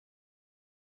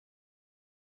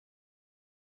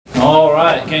All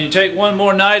right. Can you take one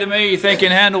more night of me? You think you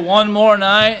can handle one more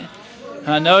night?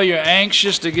 I know you're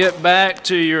anxious to get back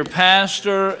to your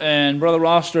pastor. And Brother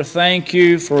Rossiter, thank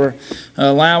you for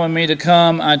allowing me to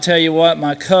come. I tell you what,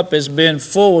 my cup has been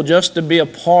full just to be a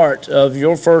part of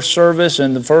your first service,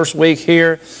 and the first week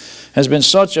here has been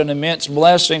such an immense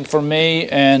blessing for me.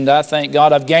 And I thank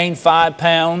God I've gained 5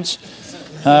 pounds.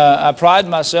 I pride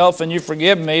myself, and you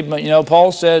forgive me, but you know,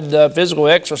 Paul said physical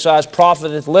exercise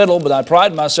profiteth little, but I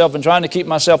pride myself in trying to keep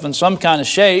myself in some kind of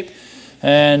shape.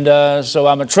 And so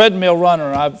I'm a treadmill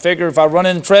runner. I figure if I run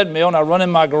in the treadmill and I run in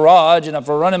my garage, and if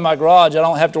I run in my garage, I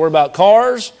don't have to worry about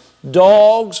cars,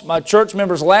 dogs, my church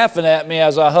members laughing at me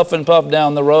as I huff and puff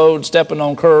down the road, stepping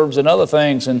on curbs and other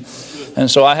things. And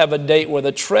so I have a date with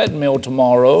a treadmill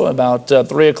tomorrow about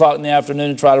 3 o'clock in the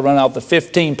afternoon to try to run out the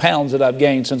 15 pounds that I've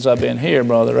gained since I've been here,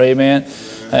 brother. Amen.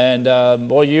 And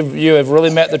boy, you have really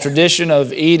met the tradition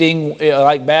of eating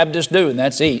like Baptists do, and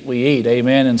that's eat. We eat.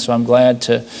 Amen. And so I'm glad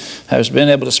to have been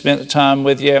able to spend the time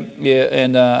with you. Yeah,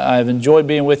 and I've enjoyed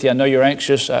being with you. I know you're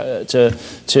anxious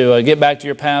to get back to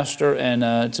your pastor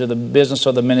and to the business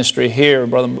of the ministry here,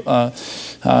 brother.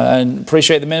 I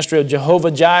appreciate the ministry of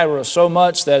Jehovah Jireh so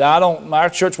much that our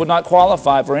church would not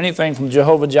qualify for anything from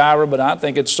Jehovah Jireh, but I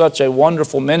think it's such a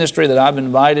wonderful ministry that I've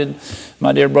invited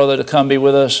my dear brother to come be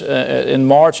with us in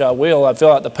March. I will. I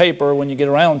fill out the paper when you get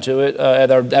around to it at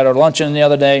our luncheon the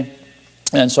other day.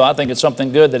 And so I think it's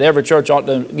something good that every church ought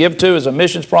to give to as a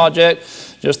missions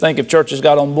project. Just think if churches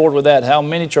got on board with that, how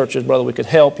many churches, brother, we could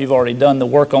help. You've already done the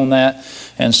work on that.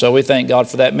 And so we thank God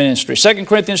for that ministry. 2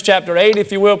 Corinthians chapter 8,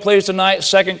 if you will, please, tonight.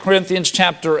 2 Corinthians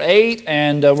chapter 8.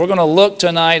 And we're going to look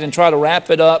tonight and try to wrap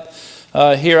it up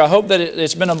here. I hope that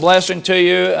it's been a blessing to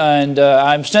you. And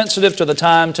I'm sensitive to the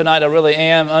time tonight. I really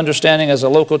am, understanding as a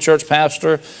local church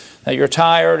pastor that you're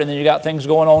tired and then you got things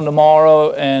going on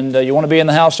tomorrow, and you want to be in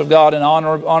the house of God and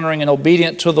honoring and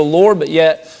obedient to the Lord, but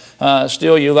yet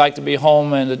still you like to be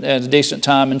home at a decent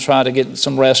time and try to get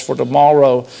some rest for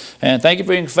tomorrow. And thank you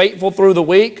for being faithful through the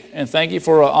week, and thank you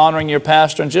for honoring your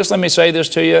pastor. And just let me say this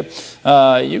to you,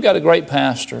 you've got a great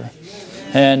pastor.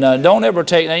 And don't ever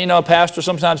take, now you know, a pastor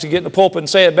sometimes can get in the pulpit and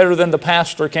say it better than the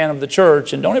pastor can of the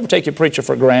church. And don't ever take your preacher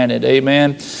for granted.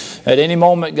 Amen. At any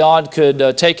moment, God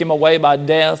could take him away by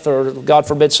death, or God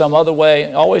forbid some other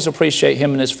way. Always appreciate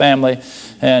him and his family.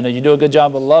 And you do a good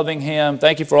job of loving him.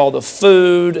 Thank you for all the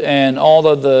food and all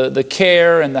of the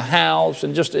care and the house.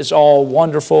 And just, it's all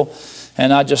wonderful.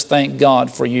 And I just thank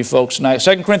God for you folks tonight.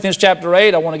 2 Corinthians chapter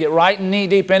 8, I want to get right knee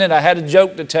deep in it. I had a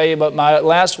joke to tell you, but my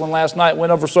last one last night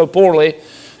went over so poorly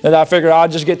that I figured I'll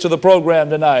just get to the program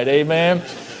tonight. Amen.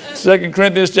 2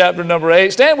 Corinthians chapter number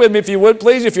 8. Stand with me if you would,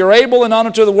 please, if you're able, in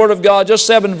honor to the Word of God. Just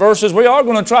 7 verses. We are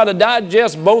going to try to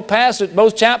digest both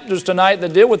chapters tonight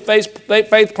that deal with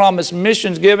faith promise,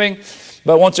 missions giving.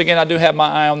 But once again, I do have my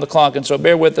eye on the clock, and so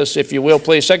bear with us if you will,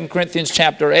 please. 2 Corinthians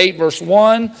chapter 8, verse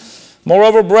 1.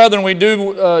 Moreover, brethren, we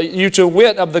do you to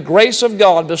wit of the grace of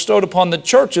God bestowed upon the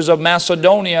churches of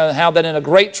Macedonia, how that in a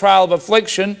great trial of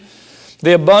affliction,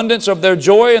 the abundance of their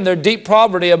joy and their deep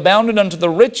poverty abounded unto the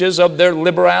riches of their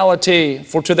liberality.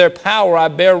 For to their power I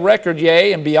bear record,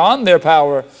 yea, and beyond their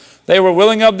power, they were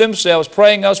willing of themselves,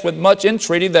 praying us with much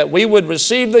entreaty that we would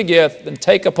receive the gift and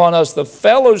take upon us the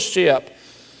fellowship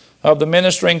of the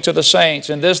ministering to the saints.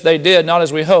 And this they did, not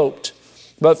as we hoped,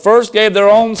 but first gave their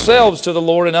own selves to the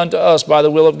Lord and unto us by the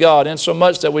will of God,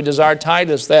 insomuch that we desired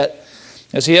Titus that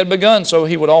as he had begun, so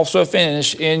he would also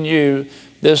finish in you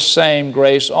this same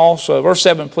grace also. Verse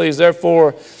 7, please.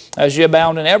 Therefore, as ye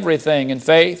abound in everything, in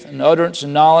faith, and utterance,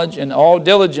 and knowledge, and all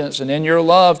diligence, and in your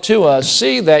love to us,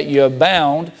 see that ye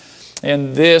abound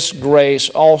in this grace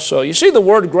also. You see the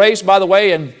word grace, by the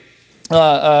way, in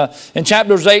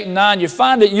chapters 8 and 9, you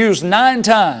find it used 9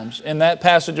 times in that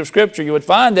passage of Scripture. You would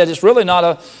find that it's really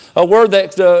not a word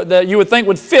that you would think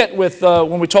would fit with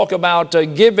when we talk about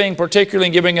giving, particularly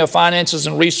giving of finances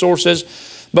and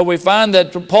resources. But we find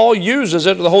that Paul uses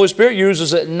it, the Holy Spirit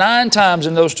uses it 9 times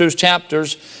in those 2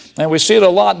 chapters. And we see it a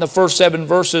lot in the first 7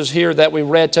 verses here that we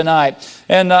read tonight.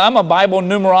 And I'm a Bible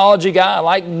numerology guy. I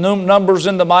like numbers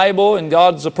in the Bible, and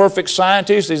God's the perfect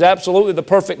scientist. He's absolutely the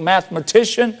perfect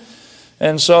mathematician.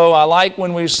 And so I like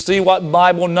when we see what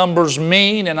Bible numbers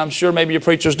mean, and I'm sure maybe your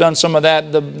preacher's done some of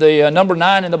that. The number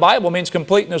 9 in the Bible means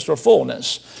completeness or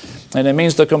fullness. And it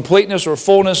means the completeness or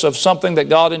fullness of something that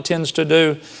God intends to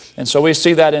do. And so we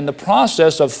see that in the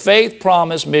process of faith,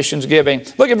 promise, missions giving.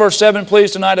 Look at verse 7,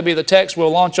 please. Tonight will be the text. We'll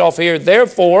launch off here.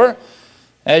 Therefore,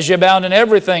 as ye abound in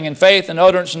everything, in faith and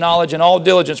utterance and knowledge and all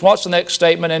diligence. What's the next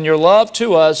statement? In your love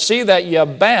to us, see that ye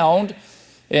abound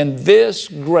in this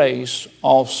grace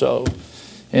also.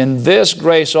 in this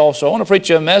grace also. I want to preach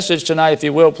you a message tonight, if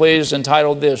you will, please,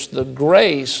 entitled this, The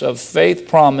Grace of Faith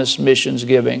Promise Missions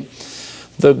Giving.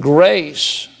 The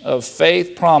grace of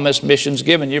faith promise missions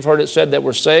giving. You've heard it said that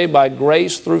we're saved by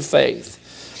grace through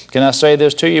faith. Can I say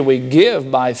this to you? We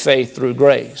give by faith through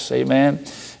grace. Amen.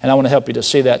 And I want to help you to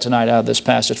see that tonight out of this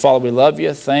passage. Father, we love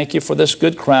you. Thank you for this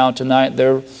good crowd tonight.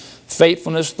 Their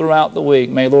faithfulness throughout the week.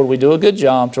 May, Lord, we do a good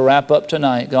job to wrap up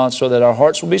tonight, God, so that our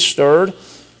hearts will be stirred,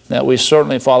 that we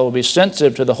certainly, Father, will be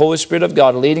sensitive to the Holy Spirit of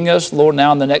God leading us, Lord,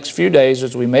 now in the next few days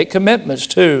as we make commitments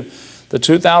to the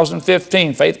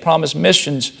 2015 Faith Promise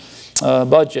Missions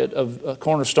budget of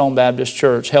Cornerstone Baptist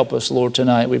Church. Help us, Lord,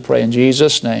 tonight, we pray in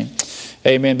Jesus' name.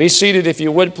 Amen. Be seated if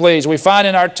you would, please. We find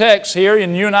in our text here,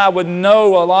 and you and I would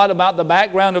know a lot about the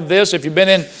background of this. If you've been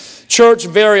in church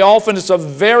very often, it's a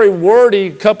very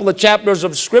wordy couple of chapters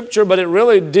of Scripture, but it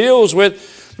really deals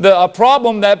with a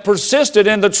problem that persisted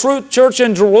in the true church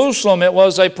in Jerusalem. It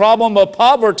was a problem of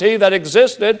poverty that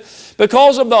existed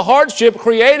because of the hardship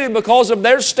created because of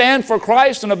their stand for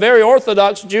Christ in a very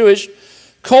orthodox Jewish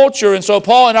culture. And so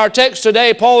Paul, in our text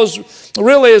today, Paul is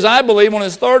really, as I believe, on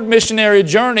his third missionary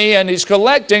journey, and he's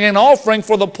collecting an offering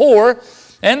for the poor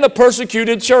and the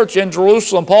persecuted church in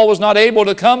Jerusalem. Paul was not able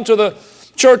to come to the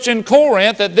church in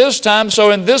Corinth at this time, so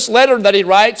in this letter that he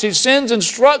writes, he sends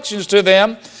instructions to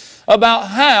them about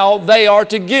how they are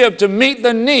to give to meet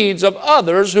the needs of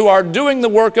others who are doing the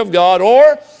work of God,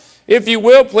 or, if you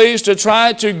will, please, to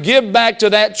try to give back to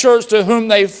that church to whom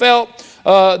they felt,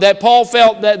 that Paul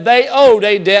felt that they owed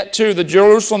a debt to. The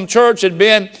Jerusalem church had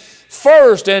been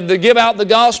first, and to give out the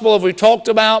gospel, as we talked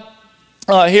about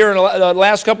here in the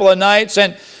last couple of nights,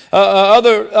 and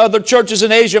other churches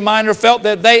in Asia Minor felt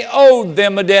that they owed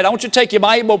them a debt. I want you to take your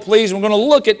Bible, please. We're going to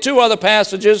look at two other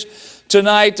passages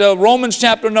tonight. Romans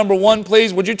chapter number 1,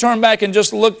 please. Would you turn back and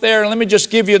just look there? And let me just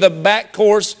give you the back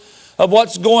course of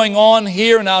what's going on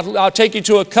here. And I'll take you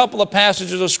to a couple of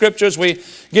passages of Scripture as we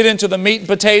get into the meat and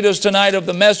potatoes tonight of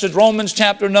the message. Romans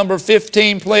chapter number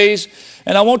 15, please.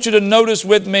 And I want you to notice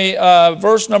with me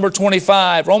verse number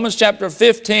 25. Romans chapter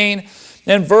 15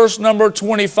 and verse number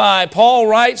 25. Paul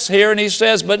writes here and he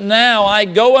says, "But now I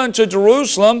go unto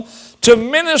Jerusalem to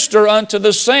minister unto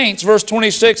the saints," verse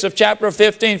 26 of chapter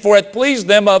 15, "for it pleased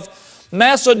them of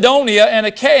Macedonia and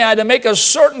Achaia to make a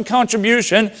certain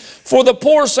contribution for the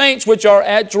poor saints which are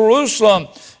at Jerusalem.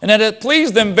 And that it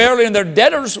pleased them verily, and their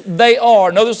debtors they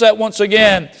are." Notice that once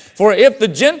again. "For if the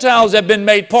Gentiles have been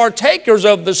made partakers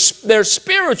of their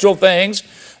spiritual things,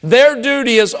 their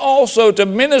duty is also to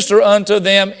minister unto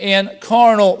them in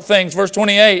carnal things." Verse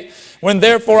 28. "When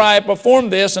therefore I have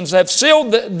performed this and have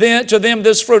sealed to them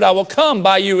this fruit, I will come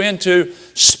by you into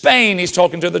Spain." He's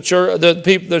talking to the church,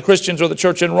 the Christians or the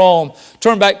church in Rome.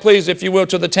 Turn back, please, if you will,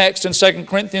 to the text in 2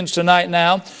 Corinthians tonight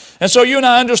now. And so you and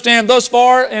I understand thus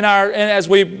far and as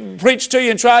we preached to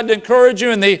you and tried to encourage you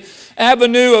in the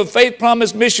avenue of faith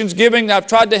promise missions giving, I've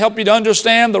tried to help you to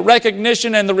understand the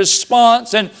recognition and the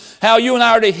response and how you and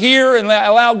I are to hear and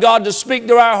allow God to speak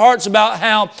to our hearts about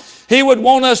how He would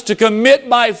want us to commit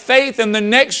by faith in the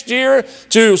next year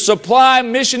to supply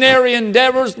missionary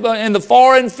endeavors in the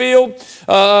foreign field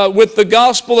with the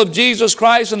gospel of Jesus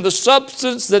Christ and the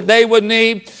substance that they would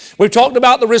need. We've talked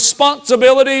about the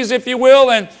responsibilities, if you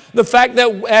will, and the fact that,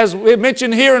 as we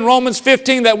mentioned here in Romans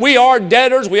 15, that we are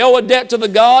debtors. We owe a debt to the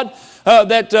God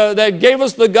that gave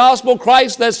us the gospel,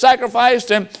 Christ that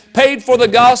sacrificed and paid for the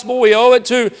gospel. We owe it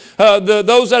to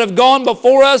those that have gone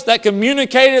before us that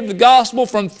communicated the gospel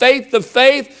from faith to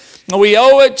faith. We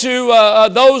owe it to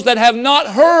those that have not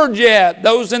heard yet,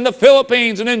 those in the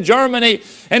Philippines and in Germany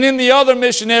and in the other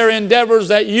missionary endeavors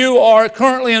that you are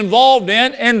currently involved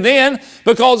in. And then,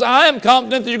 because I am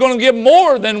confident that you're going to give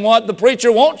more than what the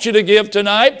preacher wants you to give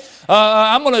tonight,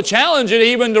 I'm going to challenge it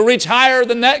even to reach higher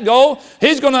than that goal.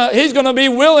 He's going to be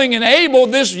willing and able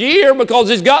this year because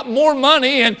he's got more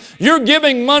money, and you're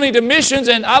giving money to missions,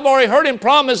 and I've already heard him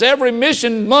promise every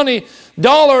mission money,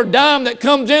 dollar, dime that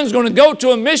comes in is going to go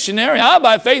to a missionary. I,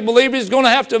 by faith, believe he's going to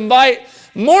have to invite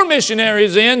more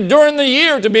missionaries in during the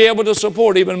year to be able to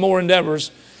support even more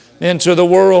endeavors into the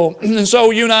world. And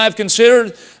so you and I have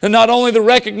considered not only the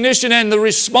recognition and the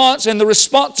response and the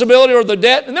responsibility or the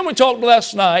debt, and then we talked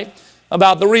last night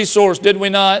about the resource, did we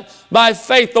not? By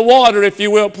faith, the water, if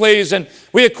you will, please. And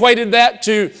we equated that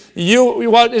to you,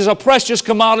 what is a precious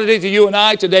commodity to you and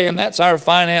I today, and that's our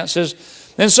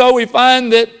finances. And so we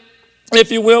find that, if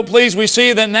you will, please, we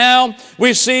see that now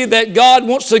we see that God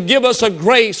wants to give us a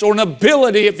grace or an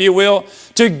ability, if you will,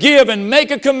 to give and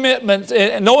make a commitment,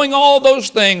 knowing all those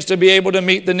things to be able to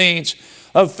meet the needs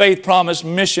of faith promise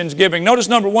missions giving. Notice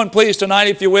number 1, please, tonight,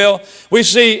 if you will. We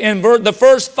see in the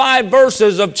first 5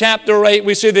 verses of chapter 8,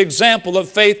 we see the example of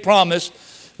faith promise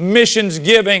missions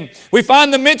giving. We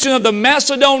find the mention of the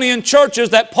Macedonian churches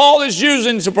that Paul is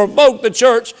using to provoke the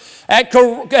church at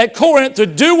Corinth to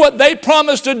do what they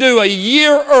promised to do a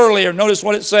year earlier. Notice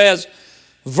what it says.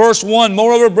 Verse 1,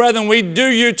 moreover, brethren, we do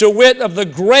you to wit of the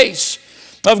grace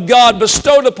of God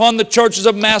bestowed upon the churches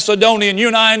of Macedonia. And you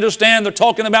and I understand they're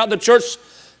talking about the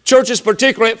churches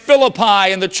particularly at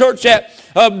Philippi, and the church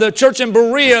in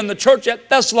Berea, and the church at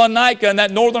Thessalonica, in that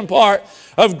northern part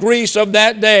of Greece of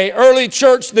that day. The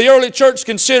early church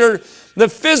considered the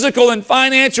physical and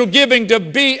financial giving to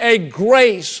be a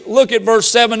grace. Look at verse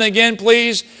 7 again,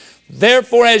 please.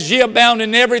 Therefore, as ye abound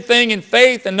in everything, in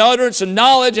faith and utterance and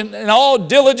knowledge and all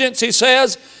diligence, he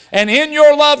says, and in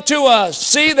your love to us,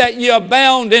 see that ye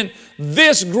abound in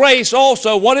this grace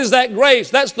also. What is that grace?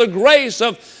 That's the grace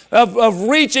of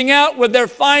reaching out with their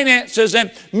finances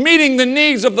and meeting the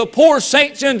needs of the poor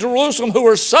saints in Jerusalem who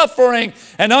were suffering,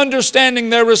 and understanding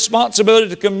their responsibility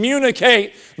to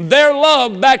communicate their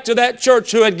love back to that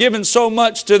church who had given so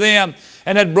much to them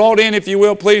and had brought in, if you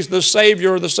will, please, the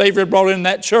Savior had brought in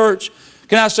that church.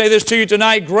 Can I say this to you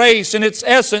tonight? Grace in its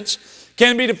essence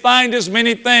can be defined as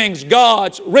many things.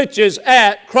 God's riches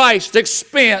at Christ's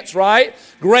expense, right?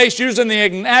 Grace, using the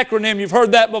acronym, you've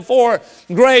heard that before.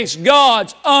 Grace,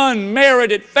 God's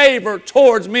unmerited favor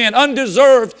towards men,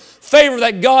 undeserved favor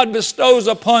that God bestows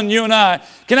upon you and I.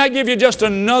 Can I give you just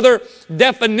another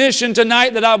definition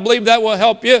tonight that I believe that will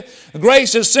help you?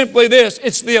 Grace is simply this.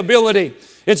 It's the ability.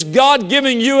 It's God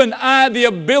giving you and I the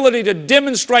ability to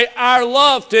demonstrate our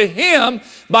love to Him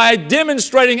by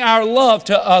demonstrating our love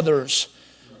to others.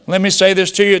 Let me say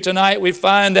this to you tonight. We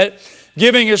find that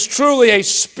giving is truly a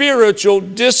spiritual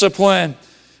discipline.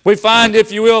 We find,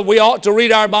 if you will, we ought to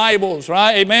read our Bibles,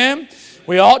 right? Amen?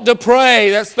 We ought to pray.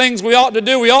 That's things we ought to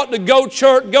do. We ought to go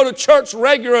to church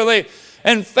regularly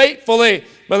and faithfully.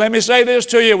 But let me say this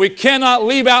to you. We cannot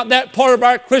leave out that part of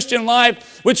our Christian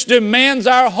life which demands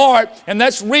our heart, and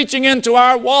that's reaching into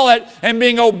our wallet and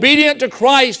being obedient to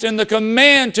Christ in the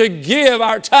command to give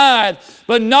our tithe.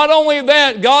 But not only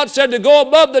that, God said to go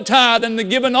above the tithe and to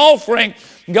give an offering.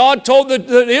 God told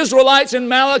the Israelites in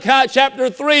Malachi chapter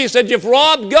 3, He said, you've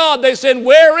robbed God. They said,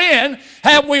 wherein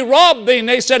have we robbed thee? And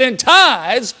they said, in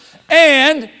tithes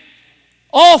and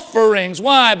offerings.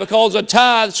 Why? Because a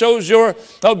tithe shows your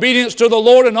obedience to the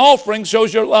Lord, and offering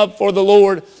shows your love for the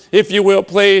Lord, if you will,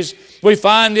 please. We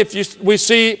find, we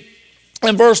see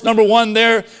in verse number 1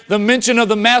 there, the mention of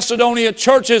the Macedonia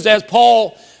churches as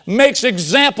Paul makes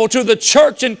example to the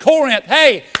church in Corinth.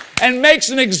 Hey, and makes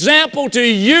an example to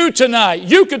you tonight.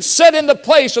 You could sit in the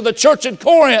place of the church in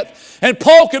Corinth, and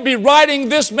Paul could be writing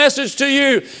this message to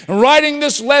you, writing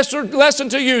this lesson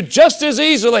to you just as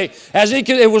easily as he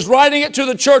was writing it to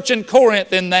the church in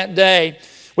Corinth in that day.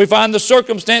 We find the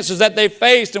circumstances that they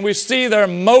faced, and we see their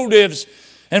motives.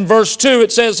 In verse 2,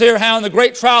 it says here, how in the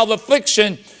great trial of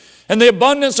affliction and the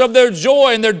abundance of their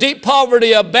joy and their deep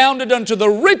poverty abounded unto the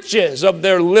riches of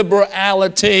their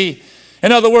liberality.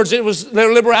 In other words,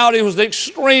 their liberality was the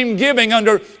extreme giving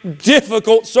under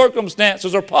difficult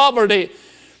circumstances or poverty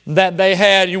that they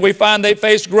had. We find they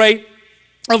faced great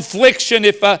affliction,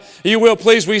 if you will,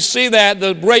 please. We see that,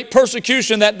 the great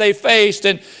persecution that they faced,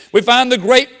 and we find the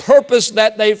great purpose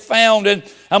that they found. And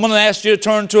I'm going to ask you to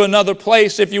turn to another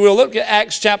place, if you will. Look at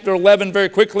Acts chapter 11 very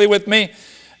quickly with me.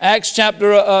 Acts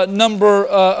chapter number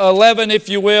 11, if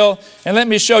you will. And let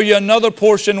me show you another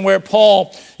portion where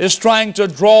Paul is trying to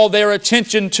draw their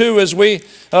attention to as we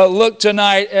look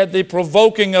tonight at the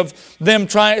provoking of him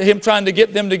trying to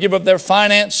get them to give up their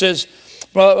finances.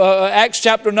 Acts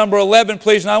chapter number 11,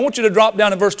 please. Now I want you to drop down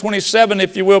to verse 27,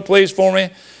 if you will, please, for me.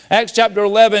 Acts chapter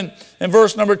 11 and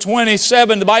verse number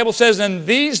 27. The Bible says, in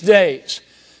these days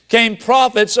came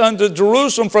prophets unto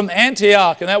Jerusalem from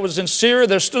Antioch, and that was in Syria.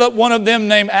 There stood up one of them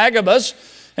named Agabus,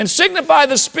 and signified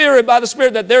by the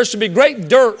Spirit that there should be great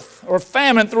dearth or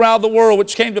famine throughout the world,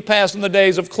 which came to pass in the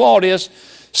days of Claudius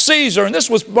Caesar. And this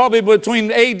was probably between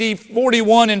AD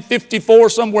 41 and 54,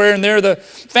 somewhere in there. The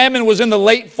famine was in the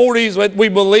late 40s, we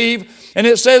believe. And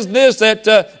it says this, that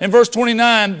in verse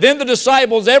 29, then the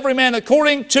disciples, every man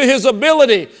according to his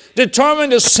ability,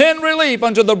 determined to send relief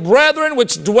unto the brethren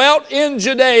which dwelt in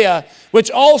Judea, which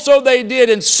also they did,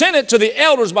 and sent it to the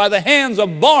elders by the hands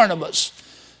of Barnabas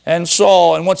and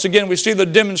Saul. And once again, we see the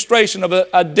demonstration of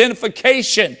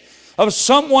identification of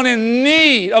someone in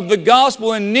need of the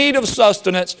gospel, in need of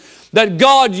sustenance, that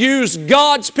God used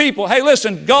God's people. Hey,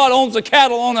 listen, God owns the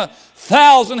cattle on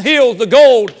 1,000 hills, the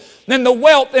gold, and the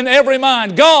wealth in every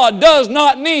mine. God does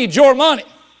not need your money.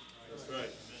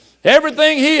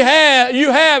 Everything you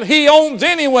have, He owns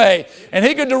anyway. And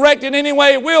He could direct it any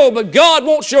way He will. But God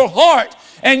wants your heart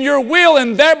and your will,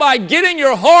 and thereby getting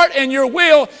your heart and your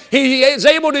will, He is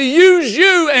able to use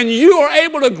you, and you are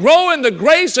able to grow in the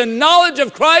grace and knowledge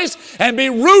of Christ and be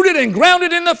rooted and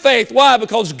grounded in the faith. Why?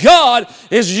 Because God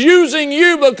is using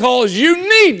you because you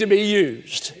need to be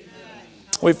used.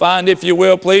 We find, if you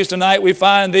will, please, tonight, we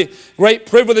find the great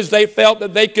privilege they felt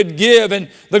that they could give and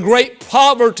the great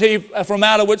poverty from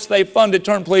out of which they funded.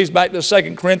 Turn, please, back to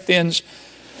 2 Corinthians.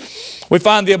 We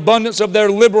find the abundance of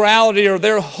their liberality or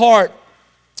their heart,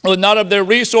 not of their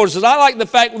resources. I like the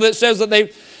fact that it says that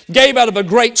they gave out of a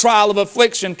great trial of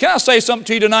affliction. Can I say something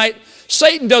to you tonight?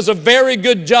 Satan does a very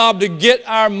good job to get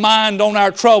our mind on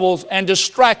our troubles and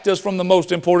distract us from the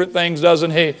most important things,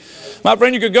 doesn't he? My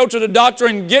friend, you could go to the doctor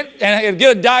and get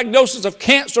a diagnosis of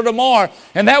cancer tomorrow,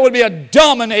 and that would be a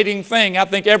dominating thing. I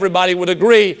think everybody would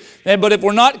agree. But if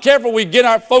we're not careful, we get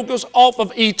our focus off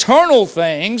of eternal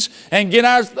things and get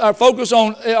our focus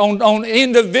on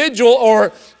individual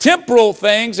or temporal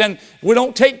things, and we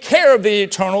don't take care of the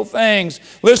eternal things.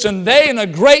 Listen, they, in a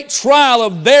great trial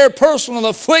of their personal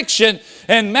affliction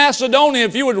in Macedonia,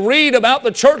 if you would read about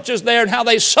the churches there and how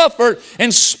they suffered,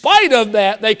 in spite of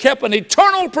that, they kept an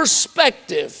eternal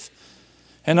perspective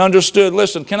and understood.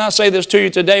 Listen, can I say this to you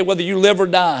today, whether you live or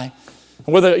die,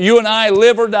 whether you and I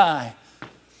live or die,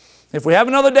 if we have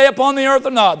another day upon the earth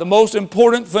or not, the most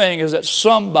important thing is that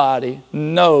somebody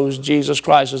knows Jesus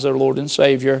Christ as their Lord and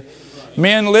Savior.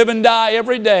 Men live and die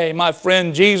every day. My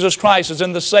friend, Jesus Christ is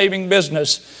in the saving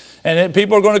business. And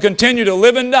people are going to continue to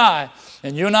live and die.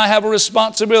 And you and I have a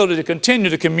responsibility to continue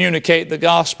to communicate the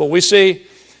gospel. We see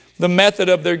the method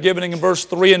of their giving in verse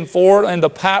 3 and 4. And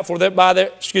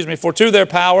for to their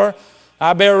power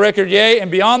I bear record, yea, and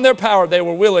beyond their power they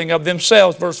were willing of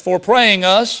themselves. Verse 4, praying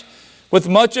us with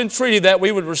much entreaty that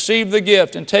we would receive the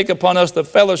gift and take upon us the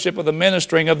fellowship of the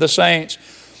ministering of the saints.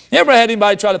 You ever had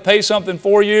anybody try to pay something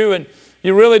for you and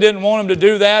you really didn't want them to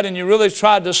do that, and you really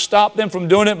tried to stop them from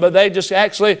doing it, but they just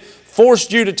actually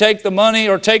forced you to take the money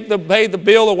or pay the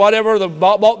bill or whatever,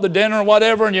 bought the dinner or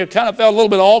whatever, and you kind of felt a little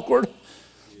bit awkward?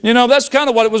 You know, that's kind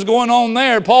of what was going on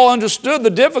there. Paul understood the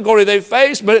difficulty they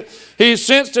faced, but he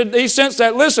sensed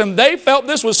that, listen, they felt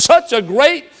this was such a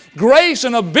great grace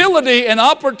and ability and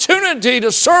opportunity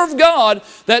to serve God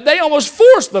that they almost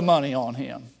forced the money on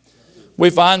him. We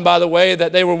find, by the way,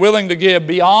 that they were willing to give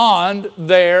beyond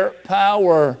their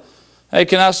power. Hey,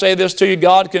 can I say this to you?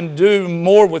 God can do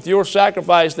more with your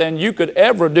sacrifice than you could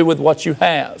ever do with what you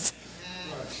have.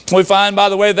 We find, by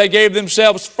the way, they gave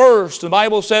themselves first. The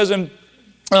Bible says in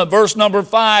verse number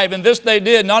 5, and this they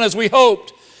did, not as we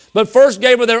hoped, but first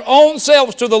gave of their own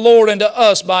selves to the Lord and to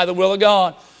us by the will of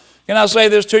God. Can I say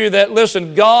this to you, that,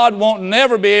 listen, God won't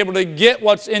never be able to get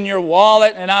what's in your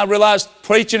wallet. And I realize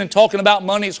preaching and talking about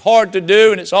money is hard to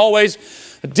do, and it's always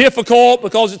difficult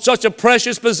because it's such a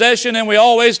precious possession, and we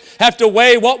always have to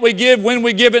weigh what we give, when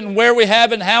we give it, and where we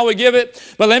have it, and how we give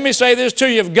it. But let me say this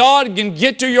to you, if God can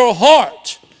get to your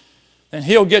heart, then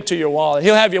He'll get to your wallet.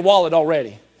 He'll have your wallet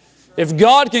already. If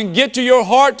God can get to your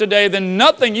heart today, then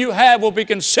nothing you have will be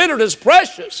considered as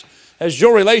precious as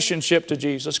your relationship to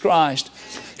Jesus Christ.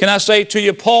 Can I say to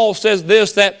you, Paul says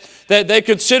this, that they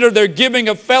considered their giving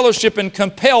of fellowship and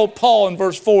compelled Paul in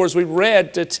verse 4 as we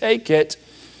read to take it.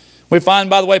 We find,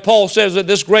 by the way, Paul says that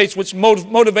this grace which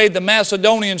motivated the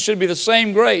Macedonians should be the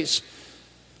same grace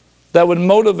that would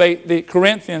motivate the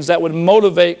Corinthians, that would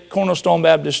motivate Cornerstone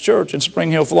Baptist Church in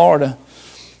Spring Hill, Florida.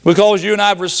 Because you and I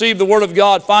have received the Word of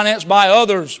God financed by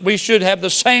others, we should have the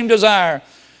same desire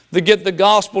to get the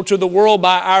gospel to the world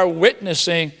by our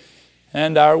witnessing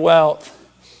and our wealth.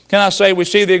 Can I say we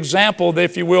see the example,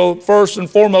 if you will, first and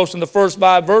foremost in the first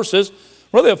 5 verses,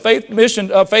 really a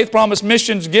faith promise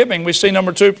missions giving. We see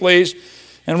number 2, please.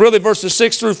 And really verses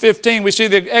 6 through 15, we see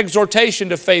the exhortation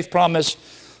to faith promise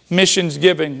missions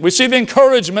giving. We see the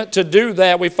encouragement to do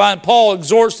that. We find Paul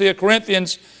exhorts the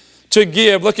Corinthians to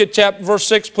give. Look at verse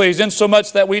 6, please.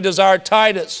 Insomuch that we desire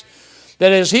Titus,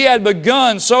 that as he had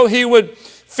begun, so he would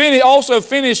also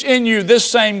finish in you this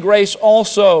same grace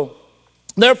also.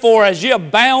 Therefore, as ye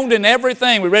abound in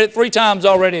everything, we read it 3 times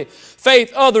already,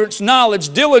 faith, utterance,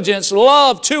 knowledge, diligence,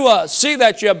 love to us, see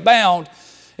that ye abound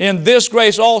in this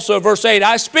grace also. Verse 8,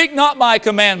 I speak not by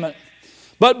commandment,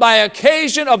 but by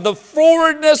occasion of the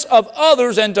forwardness of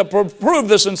others, and to prove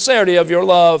the sincerity of your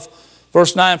love.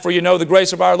 Verse 9, for you know the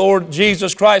grace of our Lord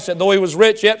Jesus Christ, that though He was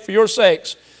rich, yet for your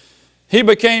sakes He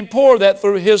became poor, that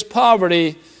through His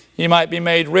poverty He might be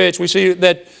made rich. We see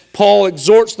that Paul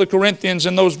exhorts the Corinthians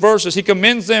in those verses. He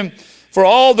commends them for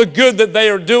all the good that they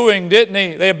are doing, didn't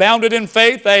He? They abounded in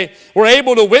faith. They were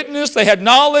able to witness. They had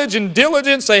knowledge and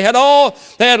diligence. They had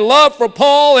love for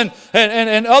Paul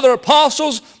and other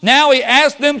apostles. Now He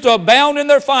asked them to abound in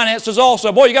their finances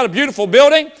also. Boy, you got a beautiful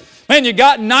building. Man, you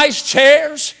got nice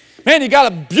chairs. Man, you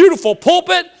got a beautiful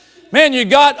pulpit. Man, you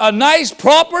got a nice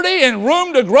property and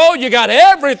room to grow. You got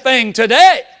everything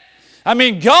today. I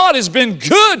mean, God has been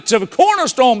good to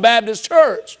Cornerstone Baptist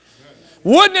Church.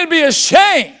 Wouldn't it be a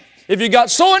shame if you got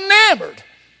so enamored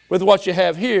with what you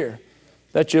have here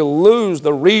that you lose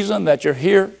the reason that you're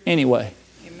here anyway?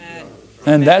 Amen.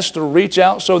 And that's to reach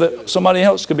out so that somebody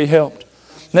else could be helped,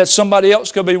 that somebody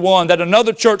else could be won, that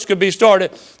another church could be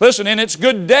started. Listen, in its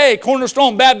good day,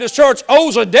 Cornerstone Baptist Church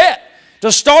owes a debt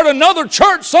to start another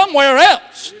church somewhere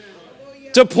else,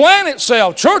 to plant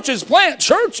itself. Churches plant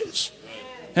churches.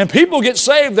 And people get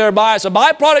saved thereby. It's a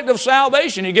byproduct of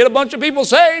salvation. You get a bunch of people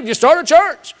saved, you start a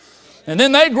church. And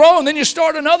then they grow, and then you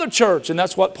start another church. And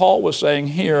that's what Paul was saying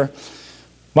here.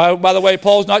 By the way,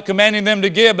 Paul's not commanding them to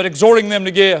give, but exhorting them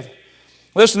to give.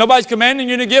 Listen, nobody's commanding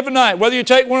you to give tonight. Whether you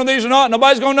take one of these or not,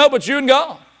 nobody's going to know but you and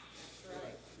God.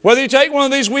 Whether you take one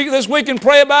of these this week and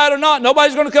pray about it or not,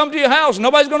 nobody's going to come to your house.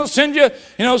 Nobody's going to send you,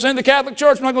 send the Catholic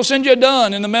Church. I'm not going to send you a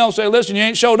dun in the mail and say, listen, you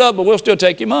ain't showed up, but we'll still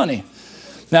take your money.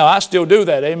 Now, I still do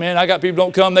that, amen. I got people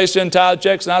don't come, they send tithe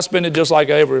checks, and I spend it just like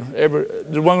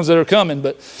the ones that are coming.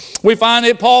 But we find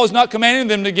that Paul is not commanding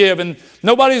them to give, and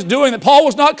nobody's doing that. Paul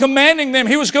was not commanding them,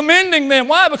 he was commending them.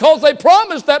 Why? Because they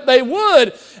promised that they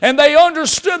would, and they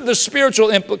understood the spiritual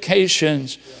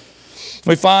implications.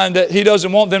 We find that he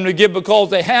doesn't want them to give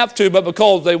because they have to, but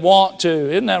because they want to.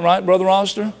 Isn't that right, Brother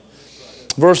Rossiter?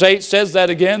 Verse 8 says that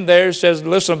again there. It says,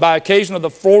 listen, by occasion of the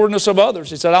forwardness of others.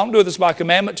 He said, I don't do this by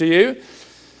commandment to you.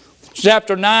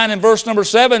 Chapter 9 and verse number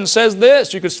 7 says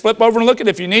this. You could flip over and look at it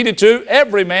if you needed to.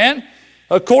 Every man,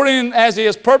 according as he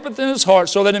has purpose in his heart,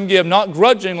 so let him give, not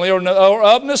grudgingly or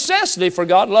of necessity, for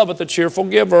God loveth a cheerful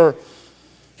giver.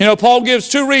 Paul gives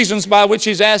two reasons by which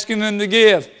he's asking them to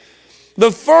give.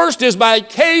 The first is by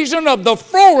occasion of the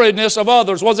forwardness of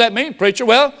others. What does that mean, preacher?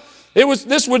 Well,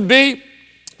 this would be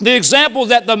the example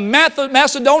that the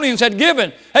Macedonians had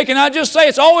given. Hey, can I just say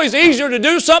it's always easier to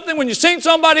do something when you've seen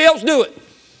somebody else do it.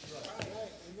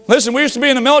 Listen, we used to be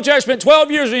in the military. I spent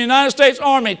 12 years in the United States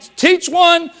Army. Teach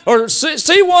one, or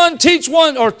see one, teach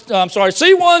one, or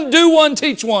see one, do one,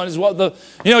 teach one is what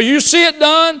you see it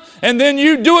done, and then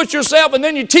you do it yourself, and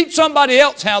then you teach somebody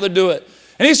else how to do it.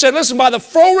 And he said, listen, by the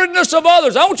forwardness of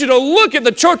others, I want you to look at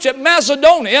the church at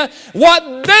Macedonia,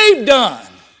 what they've done.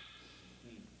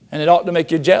 And it ought to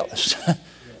make you jealous.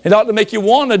 It ought to make you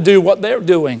want to do what they're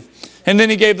doing. And then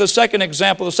he gave the second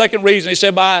example, the second reason. He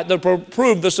said, to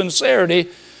prove the sincerity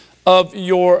of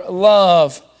your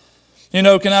love. Can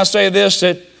I say this,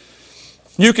 that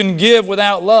you can give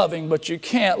without loving, but you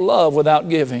can't love without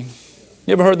giving.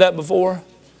 You ever heard that before?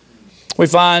 We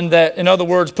find that, in other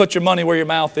words, put your money where your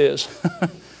mouth is.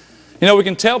 We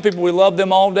can tell people we love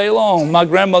them all day long. My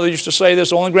grandmother used to say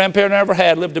this, the only grandparent I ever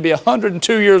had, lived to be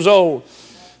 102 years old,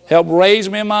 helped raise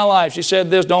me in my life. She said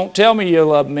this, don't tell me you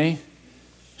love me,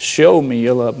 show me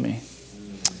you love me.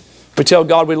 We tell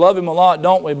God we love Him a lot,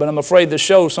 don't we? But I'm afraid the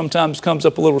show sometimes comes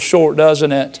up a little short,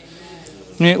 doesn't it?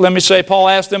 Let me say, Paul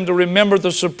asked them to remember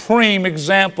the supreme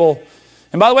example.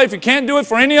 And by the way, if you can't do it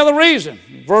for any other reason,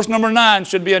 verse number 9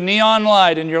 should be a neon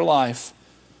light in your life.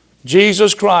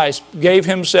 Jesus Christ gave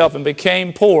Himself and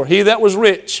became poor. He that was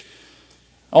rich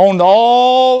owned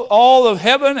all of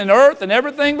heaven and earth and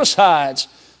everything besides,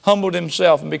 humbled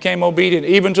Himself and became obedient,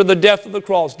 even to the death of the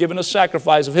cross, giving a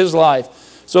sacrifice of His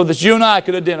life, so that you and I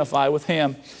could identify with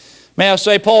Him. May I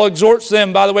say, Paul exhorts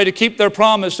them, by the way, to keep their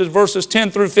promises, verses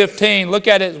 10 through 15. Look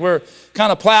at it. We're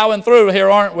kind of plowing through here,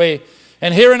 aren't we?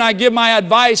 And herein I give my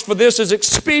advice, for this is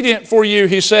expedient for you,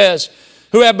 he says,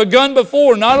 who have begun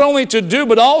before, not only to do,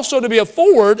 but also to be a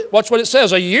forward. Watch what it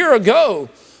says, a year ago.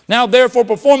 Now therefore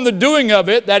perform the doing of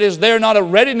it, that is there not a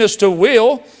readiness to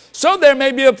will, so there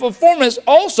may be a performance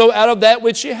also out of that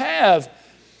which you have.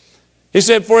 He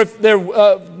said, for if there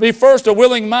be first a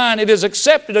willing mind, it is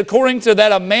accepted according to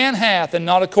that a man hath, and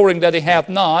not according that he hath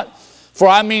not. For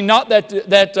I mean not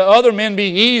that other men be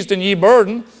eased and ye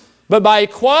burdened, but by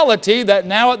equality, that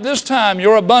now at this time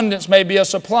your abundance may be a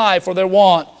supply for their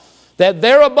want, that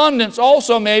their abundance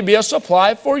also may be a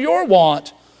supply for your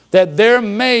want, that there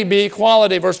may be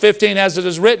equality. Verse 15, as it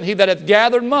is written, he that hath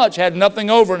gathered much had nothing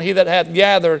over, and he that hath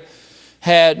gathered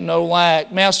had no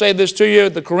lack. May I say this to you?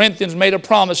 The Corinthians made a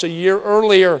promise a year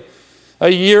earlier. 1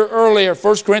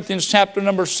 Corinthians chapter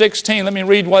number 16. Let me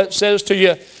read what it says to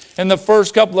you in the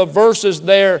first couple of verses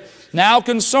there. Now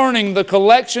concerning the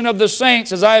collection of the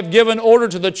saints, as I have given order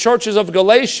to the churches of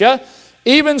Galatia,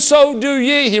 Even so do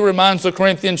ye, he reminds the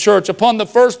Corinthian church, upon the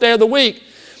first day of the week.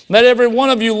 Let every one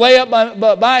of you lay up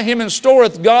by him and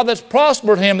storeth God that's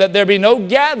prospered him, that there be no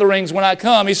gatherings when I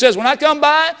come. He says, when I come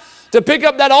by to pick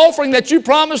up that offering that you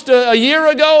promised a year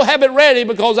ago, have it ready,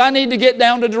 because I need to get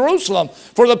down to Jerusalem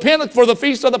for the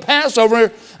feast of the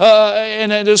Passover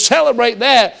and to celebrate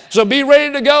that. So be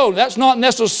ready to go. That's not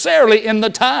necessarily in the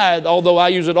tithe, although I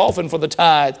use it often for the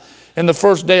tithe in the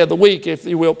first day of the week, if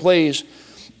you will, please.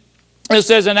 It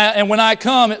says, and when I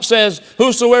come, it says,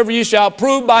 whosoever ye shall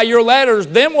prove by your letters,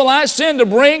 then will I send to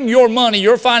bring your money,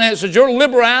 your finances, your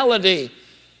liberality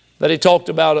that he talked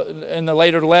about in the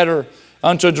later letter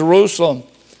unto Jerusalem.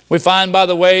 We find, by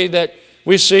the way, that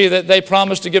we see that they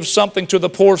promised to give something to the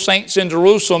poor saints in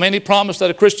Jerusalem. Any promise that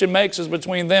a Christian makes is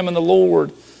between them and the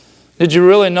Lord. Did you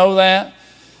really know that?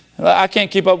 I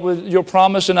can't keep up with your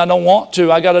promise, and I don't want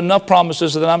to. I got enough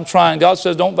promises that I'm trying. God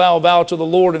says, don't vow a vow to the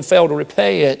Lord and fail to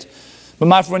repay it. But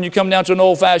my friend, you come down to an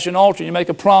old-fashioned altar, you make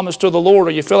a promise to the Lord,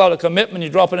 or you fill out a commitment, you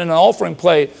drop it in an offering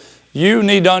plate, you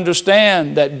need to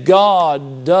understand that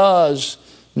God does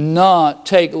not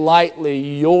take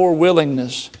lightly your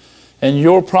willingness and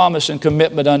your promise and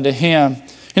commitment unto Him.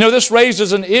 You know, this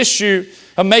raises an issue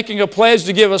of making a pledge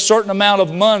to give a certain amount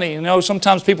of money. You know,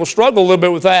 sometimes people struggle a little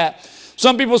bit with that.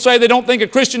 Some people say they don't think a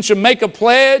Christian should make a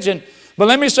pledge, but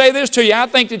let me say this to you. I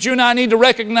think that you and I need to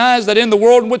recognize that in the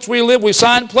world in which we live, we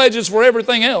sign pledges for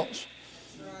everything else.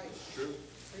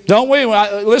 Don't we?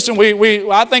 Listen,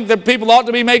 I think that people ought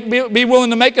to be willing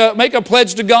to make a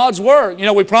pledge to God's work. You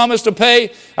know, we promise to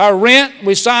pay our rent.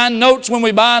 We sign notes when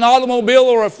we buy an automobile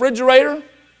or a refrigerator.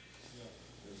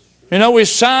 You know, we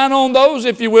sign on those,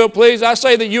 if you will, please. I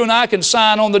say that you and I can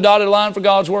sign on the dotted line for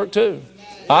God's work too.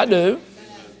 I do.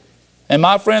 And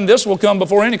my friend, this will come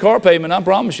before any car payment, I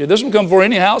promise you. This will come before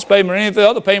any house payment or any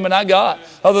other payment I got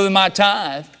other than my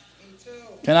tithe.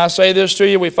 Can I say this to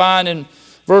you? We find in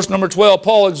verse number 12,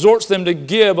 Paul exhorts them to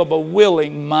give of a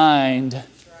willing mind.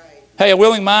 Hey, a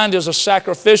willing mind is a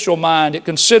sacrificial mind. It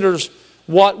considers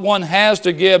what one has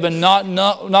to give and not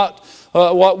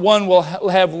what one will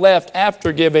have left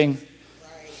after giving.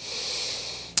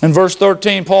 In verse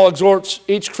 13, Paul exhorts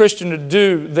each Christian to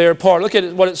do their part. Look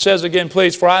at what it says again,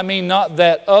 please. For I mean not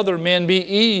that other men be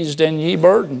eased and ye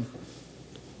burdened.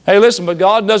 Hey, listen, but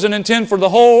God doesn't intend for the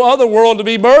whole other world to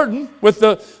be burdened with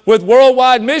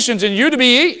worldwide missions and you to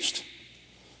be eased.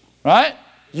 Right?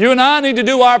 You and I need to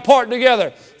do our part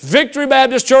together. Victory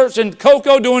Baptist Church in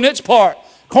Cocoa doing its part.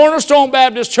 Cornerstone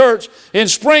Baptist Church in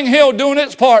Spring Hill doing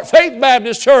its part. Faith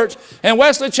Baptist Church in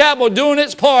Wesley Chapel doing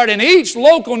its part. And each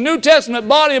local New Testament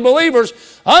body of believers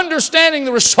understanding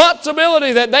the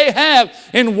responsibility that they have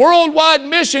in worldwide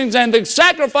missions and the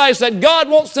sacrifice that God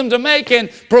wants them to make in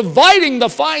providing the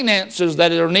finances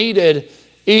that are needed,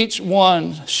 each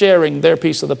one sharing their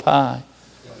piece of the pie.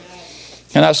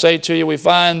 And I say to you, we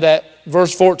find that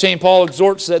verse 14, Paul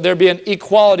exhorts that there be an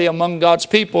equality among God's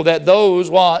people, that those,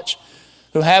 watch,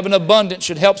 who have an abundance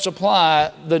should help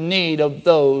supply the need of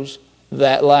those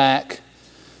that lack.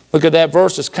 Look at that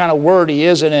verse. It's kind of wordy,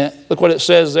 isn't it? Look what it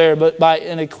says there. But by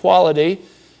inequality,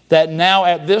 that now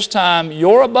at this time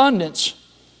your abundance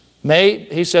may,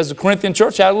 he says the Corinthian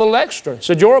church had a little extra. He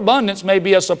said your abundance may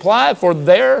be a supply for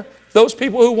those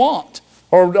people who want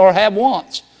or have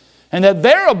wants. And that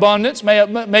their abundance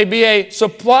may be a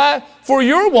supply for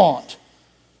your want.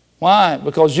 Why?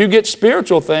 Because you get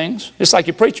spiritual things. It's like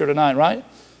your preacher tonight, right?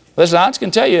 Listen, I can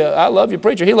tell you, I love your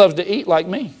preacher. He loves to eat like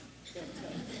me.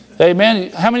 Amen.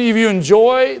 How many of you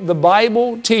enjoy the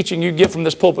Bible teaching you get from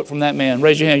this pulpit from that man?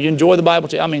 Raise your hand. You enjoy the Bible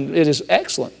teaching? I mean, it is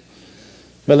excellent.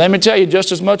 But let me tell you,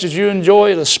 just as much as you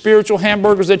enjoy the spiritual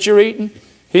hamburgers that you're eating,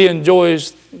 he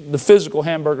enjoys the physical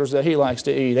hamburgers that he likes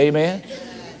to eat. Amen.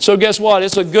 So guess what?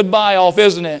 It's a good buy-off,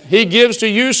 isn't it? He gives to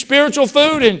you spiritual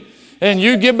food and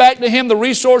you give back to him the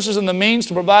resources and the means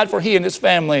to provide for he and his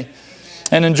family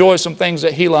and enjoy some things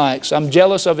that he likes. I'm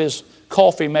jealous of his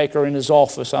coffee maker in his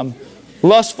office. I'm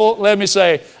lustful, let me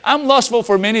say, I'm lustful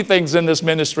for many things in this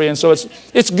ministry, and so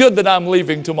it's good that I'm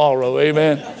leaving tomorrow.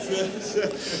 Amen.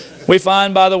 We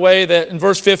find, by the way, that in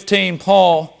verse 15,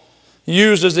 Paul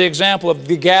uses the example of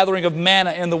the gathering of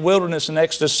manna in the wilderness in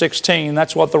Exodus 16.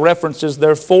 That's what the reference is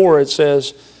there for. It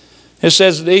says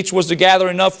that each was to gather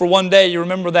enough for one day. You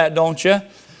remember that, don't you?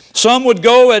 Some would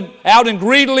go out and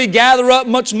greedily gather up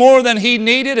much more than he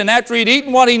needed, and after he'd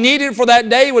eaten what he needed for that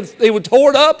day, he would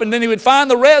hoard up, and then he would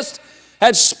find the rest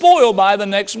had spoiled by the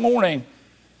next morning.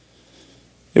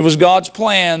 It was God's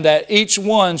plan that each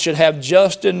one should have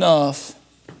just enough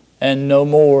and no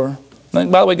more. By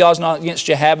the way, God's not against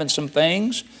you having some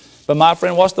things, but my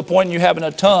friend, what's the point in you having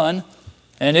a ton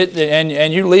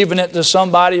and you're leaving it to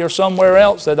somebody or somewhere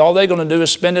else that all they're going to do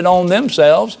is spend it on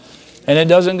themselves, and it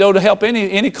doesn't go to help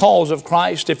any cause of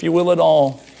Christ, if you will, at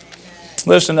all.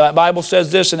 Listen, the Bible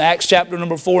says this in Acts chapter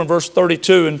number 4 and verse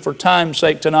 32, and for time's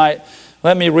sake tonight,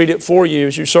 let me read it for you.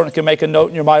 You certainly can make a note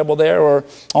in your Bible there or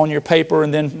on your paper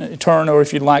and then turn, or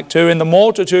if you'd like to. And the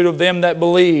multitude of them that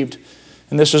believed,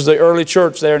 and this is the early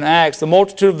church there in Acts, the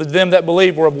multitude of them that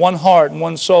believed were of one heart and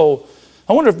one soul.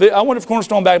 I wonder if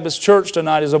Cornerstone Baptist Church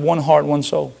tonight is of one heart and one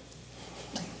soul.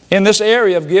 In this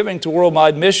area of giving to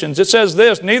worldwide missions, it says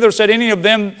this, neither said any of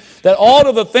them that all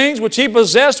of the things which he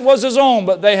possessed was his own,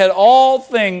 but they had all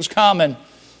things common.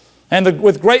 And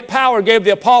with great power gave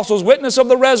the apostles witness of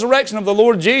the resurrection of the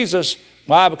Lord Jesus.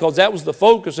 Why? Because that was the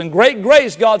focus. And great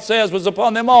grace, God says, was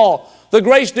upon them all. The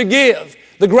grace to give,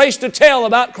 the grace to tell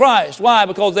about Christ. Why?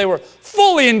 Because they were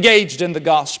fully engaged in the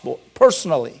gospel,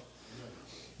 personally.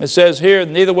 It says here,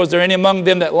 neither was there any among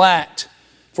them that lacked.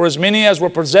 For as many as were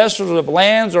possessors of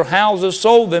lands or houses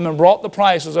sold them and brought the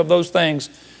prices of those things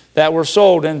that were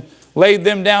sold and laid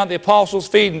them down at the apostles'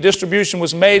 feet, and distribution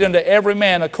was made unto every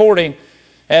man according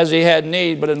as he had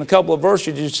need. But in a couple of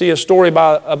verses you see a story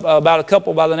about a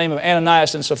couple by the name of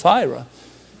Ananias and Sapphira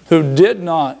who did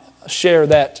not share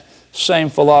that same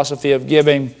philosophy of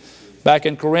giving. Back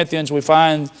in Corinthians we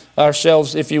find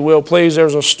ourselves, if you will, please,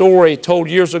 there's a story told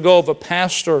years ago of a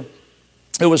pastor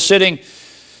who was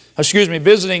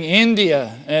visiting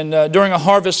India and during a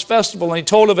harvest festival, and he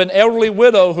told of an elderly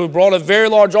widow who brought a very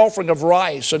large offering of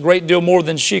rice, a great deal more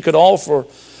than she could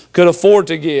afford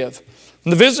to give.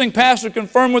 And the visiting pastor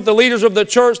confirmed with the leaders of the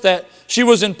church that she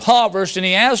was impoverished, and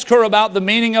he asked her about the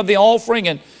meaning of the offering,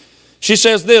 and she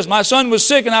says this, my son was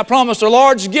sick and I promised a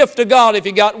large gift to God if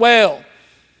he got well.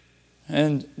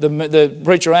 And the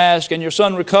preacher asked, and your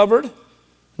son recovered?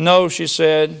 No, she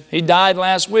said, he died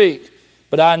last week.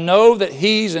 But I know that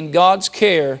he's in God's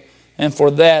care, and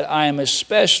for that I am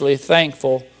especially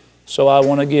thankful, so I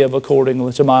want to give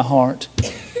accordingly to my heart.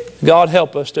 God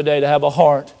help us today to have a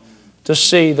heart to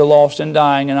see the lost and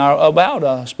dying about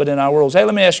us, but in our worlds. Hey,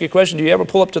 let me ask you a question. Do you ever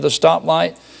pull up to the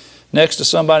stoplight next to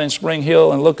somebody in Spring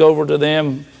Hill and look over to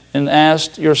them and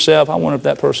ask yourself, I wonder if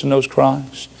that person knows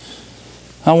Christ?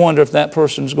 I wonder if that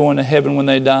person's going to heaven when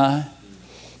they die.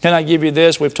 Can I give you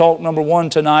this? We've talked, number one,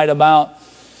 tonight about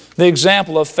the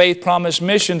example of faith promise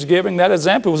missions giving. That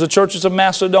example was the churches of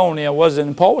Macedonia, wasn't it?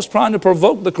 And Paul was trying to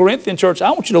provoke the Corinthian church. I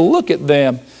want you to look at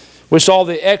them. We saw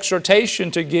the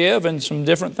exhortation to give and some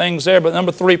different things there. But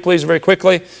number three, please, very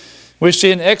quickly, we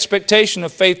see an expectation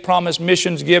of faith promise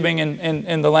missions giving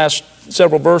in the last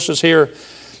several verses here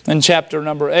in chapter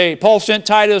number 8. Paul sent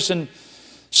Titus and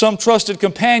some trusted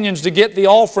companions to get the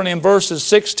offering in verses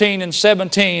 16 and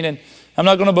 17. And I'm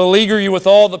not going to beleaguer you with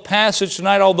all the passage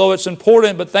tonight, although it's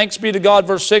important, but thanks be to God,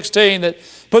 verse 16, that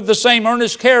put the same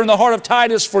earnest care in the heart of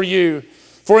Titus for you.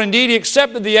 For indeed he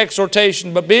accepted the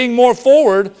exhortation, but being more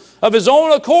forward of his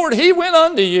own accord, he went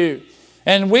unto you.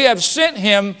 And we have sent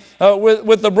him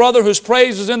with the brother whose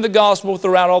praise is in the gospel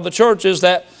throughout all the churches,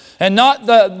 and not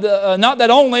that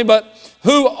only, but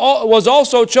who was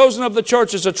also chosen of the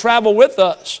churches to travel with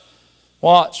us.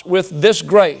 Watch, with this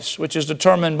grace, which is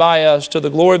determined by us to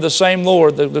the glory of the same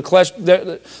Lord, and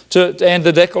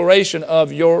the declaration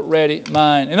of your ready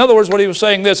mind. In other words, what he was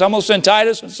saying this, I'm going to send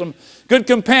Titus and some good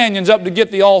companions up to get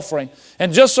the offering.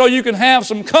 And just so you can have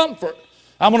some comfort,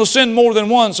 I'm going to send more than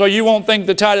one so you won't think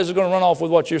that Titus is going to run off with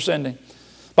what you're sending.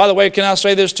 By the way, can I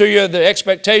say this to you? The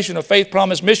expectation of faith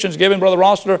promise missions giving, Brother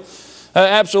Rossiter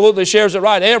absolutely shares it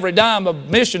right. Every dime of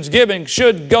missions giving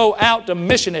should go out to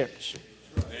missionaries.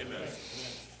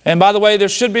 And by the way, there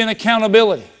should be an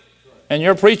accountability. And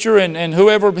your preacher and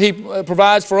whoever he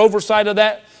provides for oversight of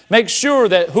that, make sure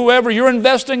that whoever you're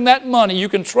investing that money, you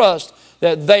can trust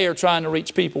that they are trying to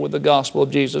reach people with the gospel of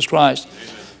Jesus Christ.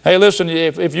 Amen. Hey, listen,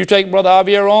 if you take Brother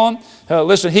Javier on,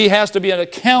 listen, he has to be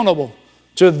accountable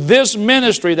to this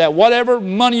ministry, that whatever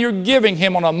money you're giving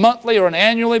him on a monthly or an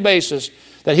annually basis,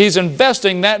 that he's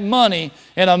investing that money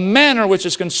in a manner which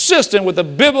is consistent with the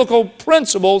biblical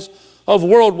principles of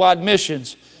worldwide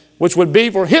missions, which would be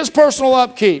for his personal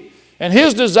upkeep and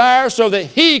his desire so that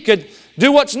he could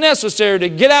do what's necessary to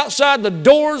get outside the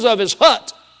doors of his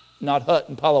hut, not hut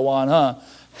in Palawan,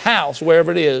 house,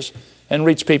 wherever it is, and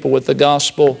reach people with the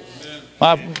gospel.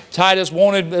 Titus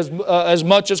wanted as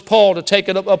much as Paul to take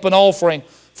it up an offering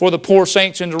for the poor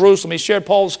saints in Jerusalem. He shared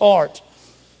Paul's heart.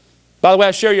 By the way,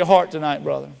 I share your heart tonight,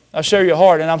 brother. I share your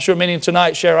heart, and I'm sure many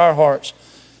tonight share our hearts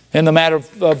in the matter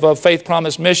of faith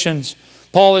promise missions.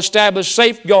 Paul established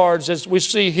safeguards, as we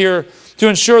see here, to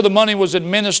ensure the money was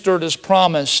administered as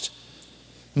promised.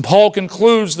 And Paul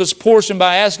concludes this portion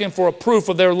by asking for a proof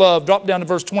of their love. Drop down to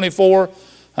verse 24.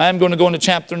 I am going to go into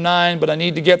chapter 9, but I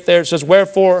need to get there. It says,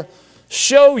 wherefore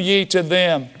show ye to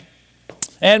them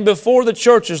and before the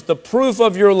churches the proof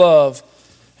of your love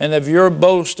and of your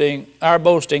boasting, our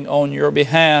boasting on your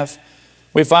behalf.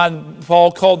 We find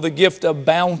Paul called the gift of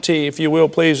bounty, if you will,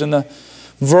 please, in the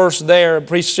verse there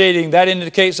preceding. That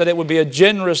indicates that it would be a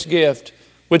generous gift,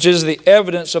 which is the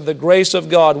evidence of the grace of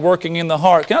God working in the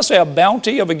heart. Can I say a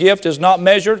bounty of a gift is not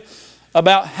measured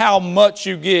about how much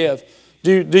you give?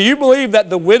 Do you believe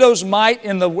that the widow's mite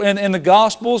in the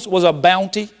Gospels was a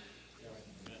bounty?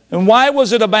 And why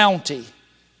was it a bounty?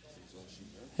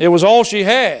 It was all she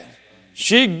had.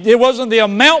 It wasn't the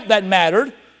amount that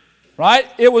mattered, right?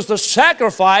 It was the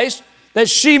sacrifice that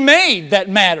she made that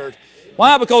mattered.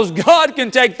 Why? Because God can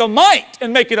take the mite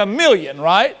and make it 1,000,000,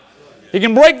 right? He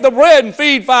can break the bread and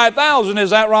feed 5,000,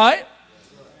 is that right?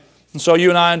 And so you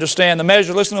and I understand the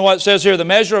measure. Listen to what it says here. The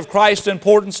measure of Christ's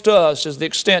importance to us is the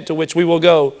extent to which we will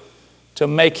go to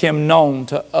make Him known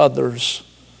to others.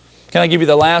 Can I give you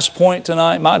the last point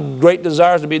tonight? My great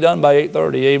desire is to be done by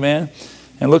 8:30, amen?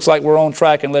 And it looks like we're on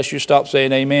track unless you stop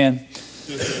saying amen.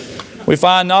 We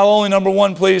find not only, number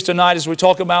one, please, tonight as we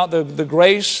talk about the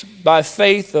grace by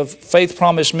faith of faith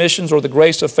promise missions, or the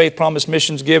grace of faith promise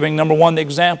missions giving. Number one, the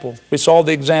example. We saw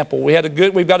the example.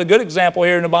 We've got a good example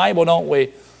here in the Bible, don't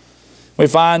we? We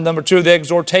find, number two, the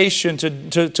exhortation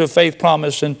to faith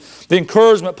promise and the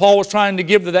encouragement Paul was trying to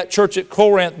give to that church at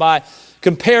Corinth by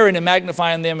comparing and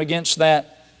magnifying them against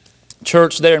that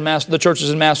church there in the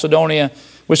churches in Macedonia.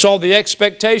 We saw the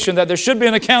expectation that there should be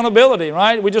an accountability,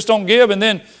 right? We just don't give and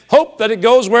then hope that it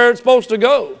goes where it's supposed to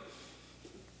go.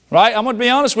 Right? I'm going to be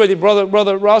honest with you,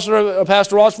 Brother Rossiter,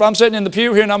 Pastor Rossiter. If I'm sitting in the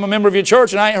pew here and I'm a member of your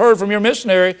church and I ain't heard from your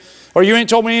missionary, or you ain't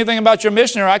told me anything about your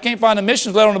missionary, I can't find a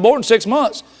missions letter on the board in 6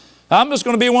 months. I'm just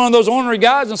going to be one of those ornery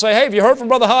guys and say, hey, have you heard from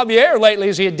Brother Javier lately?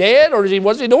 Is he dead, or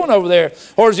what's he doing over there?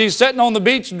 Or is he sitting on the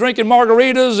beach drinking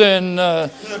margaritas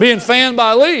and being fanned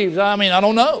by leaves? I mean, I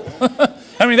don't know.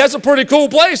 I mean, that's a pretty cool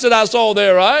place that I saw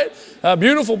there, right? A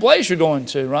beautiful place you're going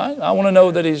to, right? I want to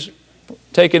know that he's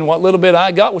taking what little bit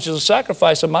I got, which is a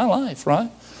sacrifice of my life,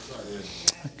 right?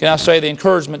 Can I say the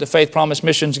encouragement to faith promise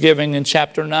missions giving in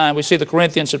chapter 9? We see the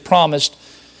Corinthians had promised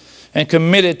and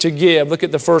committed to give. Look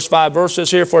at the first 5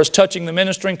 verses here. For as touching the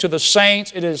ministering to the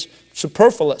saints, it is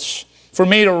superfluous for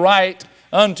me to write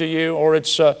unto you, or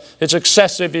it's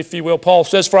excessive, if you will. Paul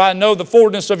says, for I know the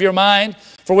forwardness of your mind,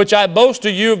 for which I boast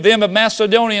to you of them of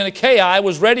Macedonia and Achaia. I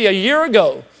was ready a year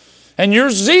ago, and your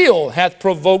zeal hath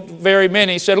provoked very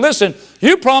many. He said, listen,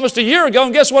 you promised a year ago,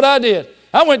 and guess what I did?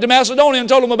 I went to Macedonia and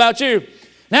told them about you.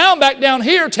 Now I'm back down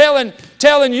here telling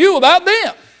you about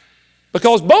them.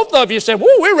 Because both of you said,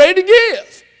 whoa, we're ready to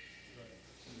give.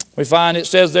 We find it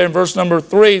says there in verse number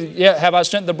 3, yet have I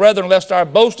sent the brethren, lest our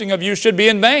boasting of you should be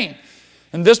in vain.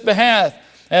 In this behalf,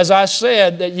 as I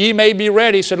said, that ye may be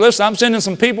ready. He said, listen, I'm sending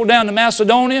some people down to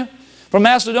Macedonia, from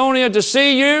Macedonia to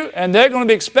see you, and they're going to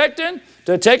be expecting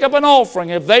to take up an offering.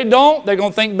 If they don't, they're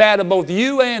going to think bad of both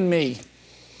you and me.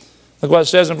 Look what it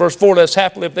says in verse 4, lest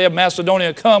happily if they of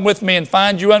Macedonia come with me and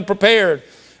find you unprepared.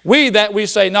 We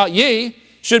say, not ye,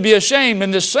 should be ashamed in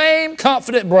the same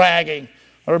confident bragging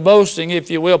or boasting,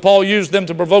 if you will. Paul used them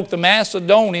to provoke the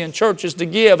Macedonian churches to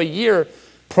give a year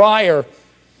prior.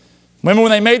 Remember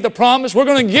when they made the promise, we're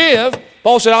going to give.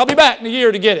 Paul said, I'll be back in a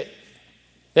year to get it.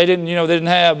 They didn't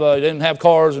have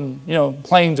cars and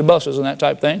planes and buses and that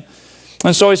type of thing.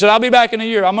 And so he said, I'll be back in a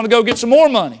year. I'm going to go get some more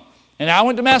money. And I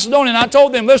went to Macedonia and I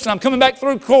told them, listen, I'm coming back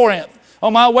through Corinth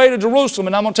on my way to Jerusalem,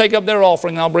 and I'm going to take up their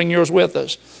offering and I'll bring yours with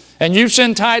us. And you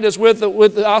send Titus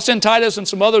I'll send Titus and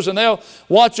some others, and they'll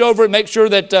watch over it, make sure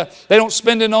that they don't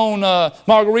spend it on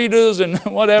margaritas and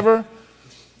whatever.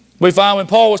 We find when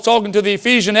Paul was talking to the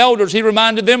Ephesian elders, he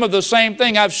reminded them of the same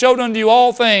thing. I've showed unto you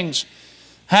all things,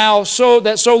 how so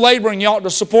laboring you ought to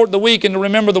support the weak and to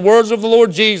remember the words of the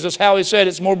Lord Jesus, how he said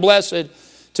it's more blessed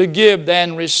to give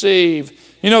than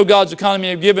receive. You know God's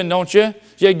economy of giving, don't you?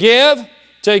 You give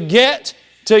to get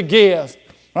to give,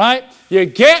 right? You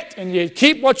get and you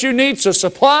keep what you need to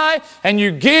supply, and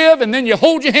you give, and then you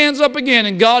hold your hands up again,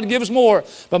 and God gives more.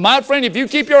 But my friend, if you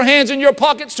keep your hands in your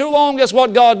pockets too long, guess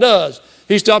what God does?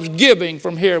 He stops giving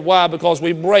from here. Why? Because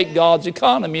we break God's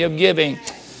economy of giving.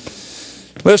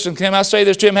 Listen, can I say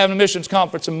this to you? I'm having a missions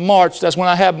conference in March. That's when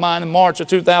I have mine in March of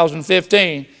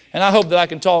 2015. And I hope that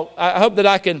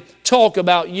I can talk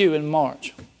about you in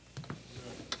March.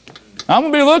 I'm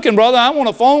going to be looking, brother. I want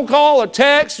a phone call, a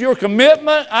text, your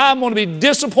commitment. I'm going to be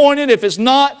disappointed if it's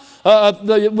not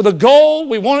the goal.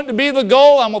 We want it to be the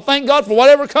goal. I'm going to thank God for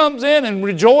whatever comes in and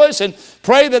rejoice and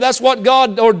pray that that's what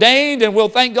God ordained, and we'll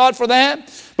thank God for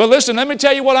that. But listen, let me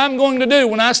tell you what I'm going to do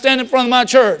when I stand in front of my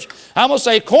church. I'm going to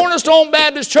say Cornerstone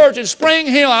Baptist Church in Spring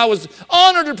Hill. I was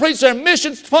honored to preach their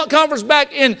missions conference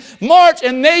back in March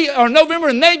or November,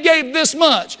 and they gave this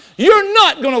much. You're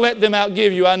not going to let them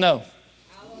outgive you, I know.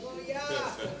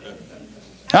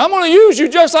 I'm going to use you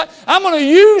just like, I'm going to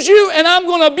use you and I'm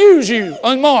going to abuse you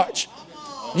in March.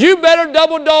 You better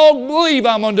double dog believe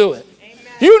I'm going to do it.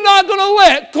 You're not going to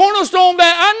let Cornerstone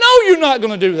Baptist, I know you're not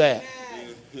going to do that.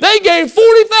 They gave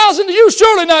 $40,000 to you,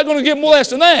 surely not going to give more less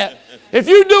than that. If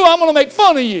you do, I'm going to make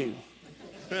fun of you.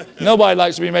 Nobody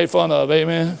likes to be made fun of,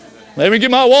 amen. Let me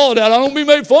get my wallet out, I don't be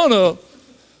made fun of.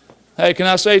 Hey, can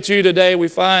I say to you today, we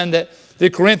find that the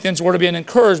Corinthians were to be an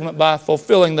encouragement by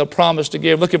fulfilling the promise to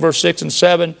give. Look at verse 6 and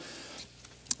 7.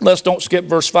 Let's don't skip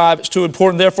verse 5. It's too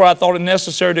important. Therefore, I thought it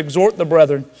necessary to exhort the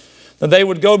brethren that they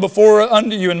would go before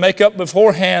unto you and make up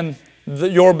beforehand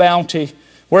your bounty,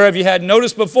 whereof you had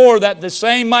noticed before, that the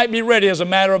same might be ready as a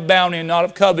matter of bounty and not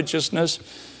of covetousness.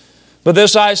 But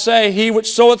this I say, he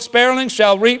which soweth sparingly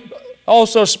shall reap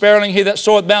also sparingly. He that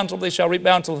soweth bountifully shall reap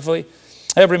bountifully.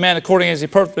 Every man according as he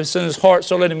purpose in his heart,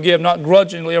 so let him give, not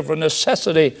grudgingly or for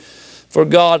necessity, for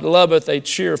God loveth a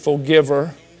cheerful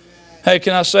giver. Hey,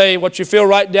 can I say, what you feel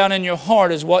right down in your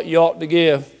heart is what you ought to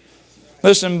give.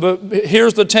 Listen, but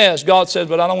here's the test. God says,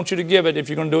 but I don't want you to give it if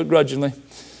you're going to do it grudgingly.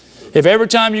 If every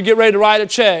time you get ready to write a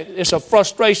check, it's a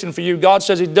frustration for you, God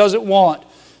says He doesn't want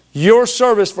your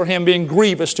service for Him being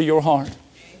grievous to your heart.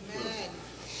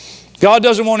 God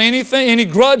doesn't want anything, any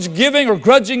grudge giving or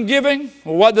grudging giving.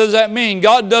 Well, what does that mean?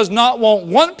 God does not want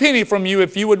one penny from you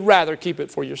if you would rather keep it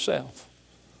for yourself.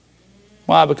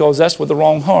 Why? Because that's with the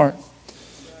wrong heart.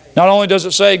 Not only does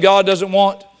it say God doesn't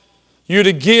want you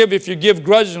to give if you give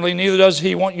grudgingly, neither does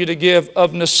He want you to give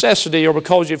of necessity or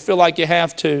because you feel like you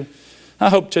have to. I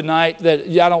hope tonight that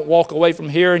I don't walk away from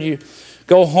here and you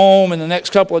go home in the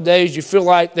next couple of days, you feel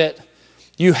like that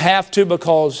you have to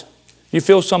because you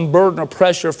feel some burden or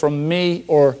pressure from me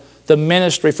or the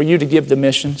ministry for you to give to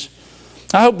missions.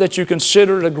 I hope that you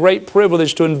consider it a great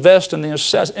privilege to invest in the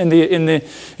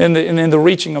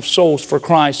reaching of souls for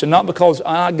Christ, and not because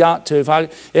I got to.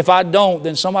 If I don't,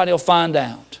 then somebody will find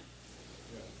out.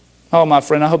 Oh, my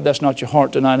friend, I hope that's not your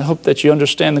heart tonight. I hope that you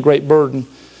understand the great burden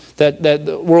that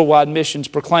the worldwide missions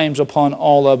proclaims upon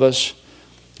all of us.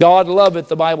 God loveth,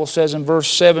 the Bible says in verse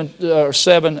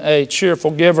 7, a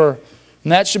cheerful giver.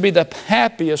 And that should be the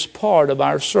happiest part of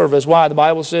our service. Why? The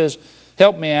Bible says,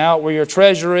 help me out. Where your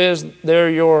treasure is, there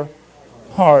your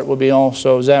heart will be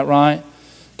also. Is that right?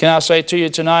 Can I say to you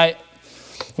tonight,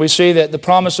 we see that the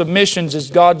promise of missions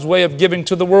is God's way of giving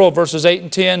to the world. Verses 8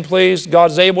 and 10, please. God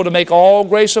is able to make all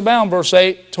grace abound, verse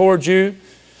 8, towards you,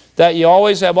 that you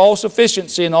always have all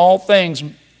sufficiency in all things,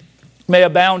 may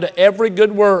abound to every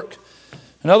good work.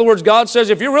 In other words, God says,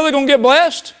 if you're really going to get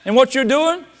blessed in what you're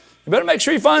doing, you better make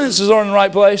sure your finances are in the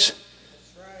right place.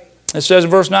 It says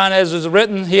in verse 9, as is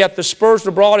written, He hath dispersed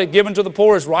abroad, He given to the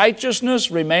poor. His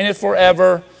righteousness remaineth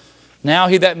forever. Now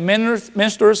He that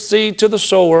ministereth seed to the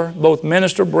sower, both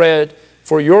minister bread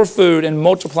for your food, and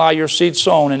multiply your seed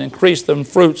sown, and increase the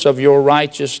fruits of your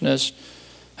righteousness.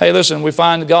 Hey, listen, we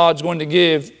find God's going to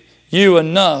give you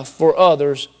enough for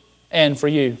others and for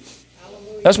you.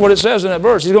 That's what it says in that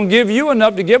verse. He's going to give you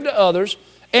enough to give to others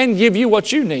and give you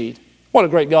what you need. What a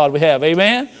great God we have,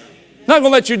 amen? Not going to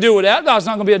let you do without. God's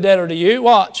not going to be a debtor to you.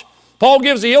 Watch. Paul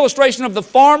gives the illustration of the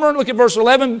farmer. Look at verse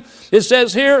 11. It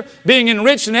says here, being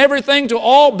enriched in everything to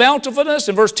all bountifulness.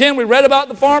 In verse 10 we read about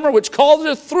the farmer, which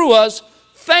causeth through us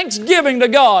thanksgiving to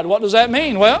God. What does that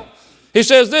mean? Well, he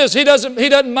says this,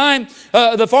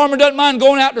 the farmer doesn't mind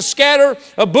going out to scatter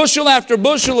a bushel after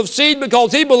bushel of seed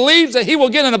because he believes that he will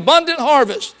get an abundant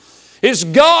harvest. It's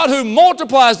God who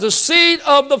multiplies the seed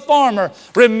of the farmer.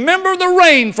 Remember the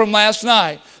rain from last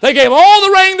night. They gave all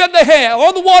the rain that they had,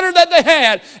 all the water that they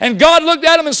had, and God looked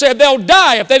at them and said, they'll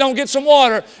die if they don't get some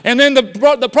water. And then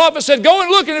the prophet said, go and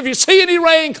look, and if you see any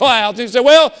rain clouds. And he said,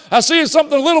 well, I see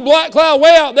something, a little black cloud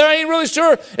way out there. I ain't really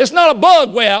sure. It's not a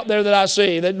bug way out there that I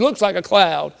see that looks like a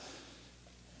cloud.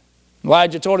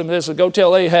 Elijah told him this, go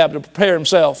tell Ahab to prepare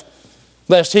himself,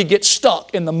 lest he get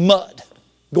stuck in the mud,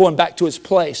 going back to his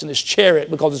place in his chariot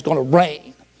because it's going to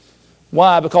rain.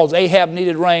 Why? Because Ahab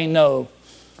needed rain? No.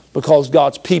 Because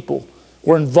God's people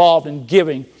were involved in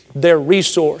giving their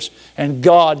resource, and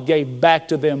God gave back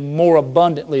to them more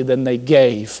abundantly than they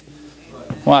gave.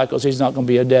 Why? Because He's not going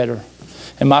to be a debtor.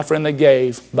 And my friend, they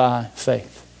gave by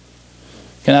faith.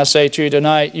 Can I say to you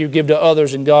tonight, you give to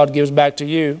others and God gives back to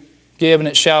you. Give and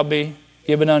it shall be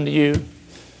given unto you.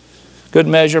 Good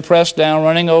measure, pressed down,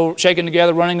 running over, shaken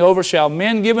together, running over, shall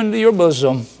men give into your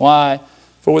bosom. Why?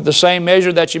 For with the same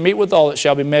measure that you meet withal, it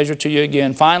shall be measured to you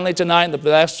again. Finally tonight, in the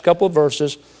last couple of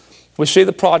verses, We see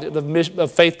the project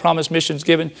of Faith Promise Missions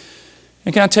Given.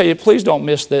 And can I tell you, please don't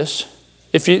miss this.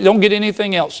 If you don't get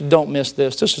anything else, don't miss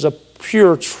this. This is a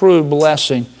pure, true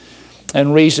blessing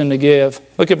and reason to give.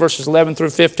 Look at verses 11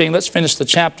 through 15. Let's finish the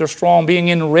chapter strong. Being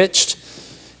enriched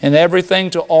in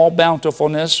everything to all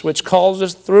bountifulness, which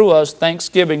causes through us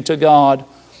thanksgiving to God.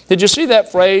 Did you see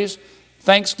that phrase?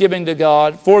 Thanksgiving to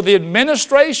God. For the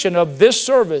administration of this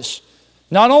service,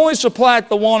 not only supplied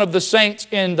the want of the saints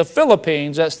in the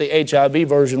Philippines, that's the HIV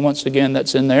version once again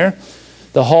that's in there,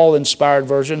 the Hall-inspired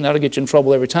version, that'll get you in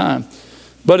trouble every time,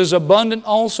 but is abundant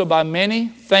also by many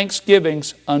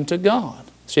thanksgivings unto God.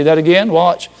 See that again?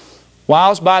 Watch.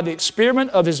 Whilst by the experiment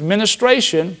of His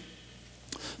ministration,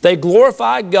 they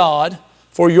glorify God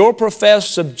for your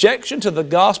professed subjection to the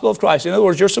gospel of Christ. In other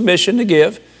words, your submission to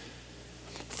give,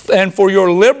 and for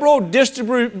your liberal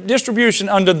distribution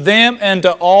unto them and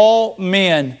to all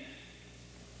men,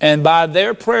 and by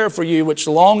their prayer for you, which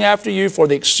long after you for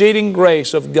the exceeding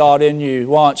grace of God in you.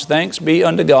 Watch. Thanks be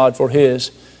unto God for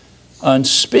His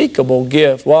unspeakable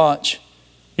gift. Watch.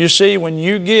 You see, when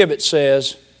you give, it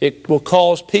says, it will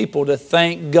cause people to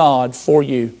thank God for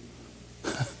you.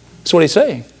 That's what He's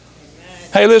saying.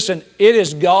 Hey, listen, it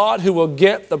is God who will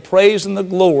get the praise and the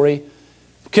glory.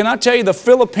 Can I tell you, the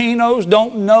Filipinos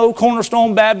don't know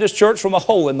Cornerstone Baptist Church from a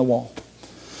hole in the wall.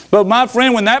 But my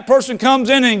friend, when that person comes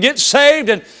in and gets saved,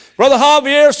 and Brother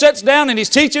Javier sits down and he's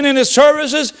teaching in his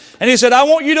services, and he said, I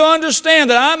want you to understand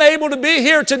that I'm able to be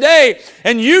here today,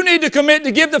 and you need to commit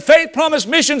to give the Faith Promise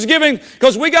Missions Giving,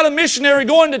 because we got a missionary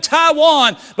going to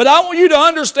Taiwan. But I want you to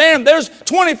understand there's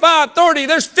 25, 30,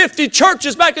 there's 50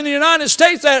 churches back in the United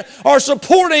States that are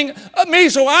supporting me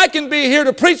so I can be here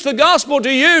to preach the gospel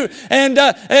to you. And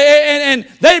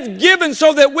they've given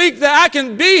so that I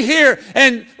can be here.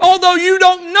 And although you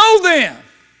don't know them,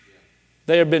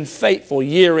 they have been faithful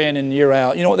year in and year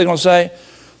out. You know what they're going to say?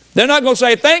 They're not going to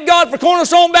say, thank God for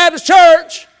Cornerstone Baptist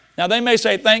Church. Now, they may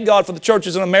say, thank God for the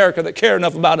churches in America that care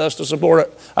enough about us to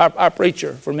support our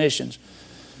preacher for missions.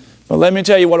 But let me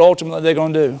tell you what ultimately they're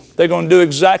going to do. They're going to do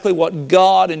exactly what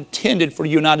God intended for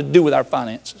you and I to do with our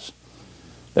finances.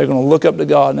 They're going to look up to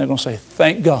God and they're going to say,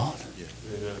 thank God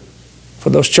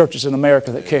for those churches in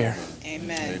America that care.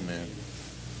 Amen. Amen.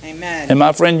 Amen. And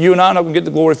my friend, you and I are not going to get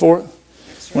the glory for it.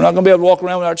 We're not going to be able to walk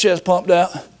around with our chest pumped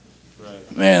out.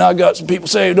 Right. Man, I got some people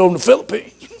saved over in the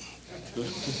Philippines.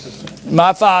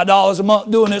 My $5 a month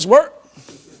doing this work.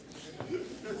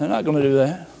 They're not going to do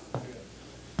that.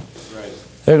 Right.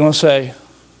 They're going to say,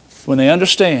 when they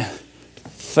understand,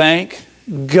 thank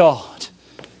God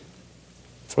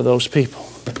for those people.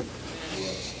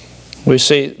 We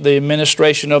see the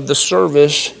administration of the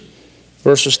service,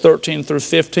 verses 13 through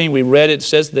 15. We read it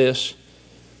says this.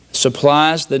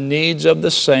 Supplies the needs of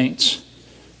the saints.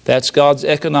 That's God's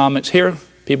economics. Here,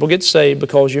 people get saved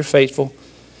because you're faithful.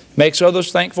 Makes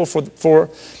others thankful for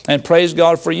and praise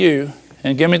God for you.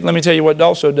 And let me tell you what it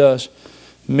also does.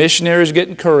 Missionaries get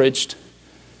encouraged.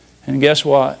 And guess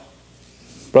what?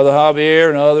 Brother Javier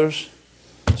and others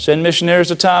send missionaries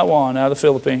to Taiwan out of the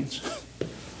Philippines.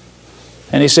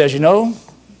 And he says, you know,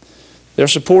 they're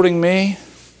supporting me.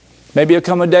 Maybe there'll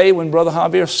come a day when Brother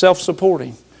Javier is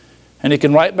self-supporting. And he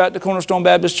can write back to Cornerstone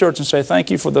Baptist Church and say,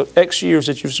 thank you for the X years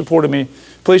that you've supported me.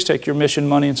 Please take your mission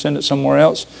money and send it somewhere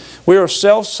else. We are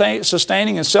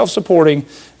self-sustaining and self-supporting,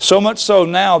 so much so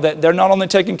now that they're not only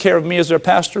taking care of me as their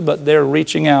pastor, but they're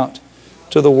reaching out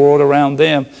to the world around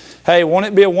them. Hey, won't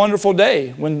it be a wonderful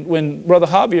day when Brother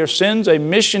Javier sends a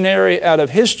missionary out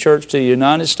of his church to the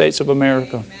United States of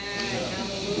America,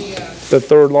 the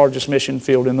third largest mission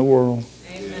field in the world.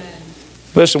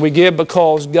 Listen, we give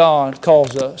because God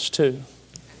calls us to.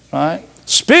 Right?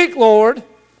 Speak, Lord,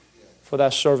 for thy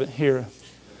servant heareth.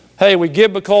 Hey, we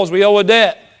give because we owe a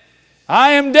debt.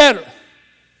 I am debtor.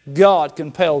 God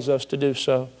compels us to do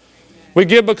so. We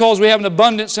give because we have an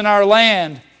abundance in our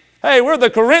land. Hey, we're the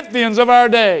Corinthians of our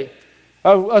day.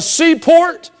 A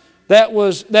seaport that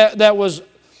was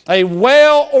a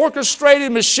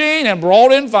well-orchestrated machine and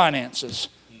brought in finances.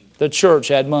 The church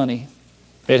had money.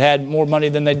 It had more money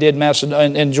than they did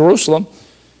in Jerusalem.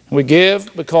 We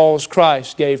give because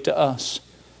Christ gave to us.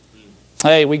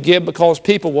 Hey, we give because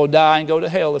people will die and go to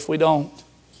hell if we don't.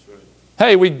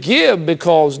 Hey, we give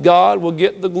because God will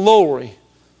get the glory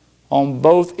on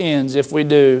both ends if we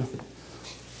do.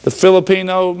 The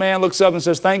Filipino man looks up and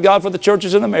says, thank God for the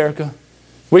churches in America.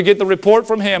 We get the report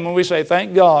from him and we say,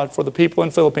 thank God for the people in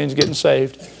the Philippines getting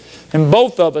saved. And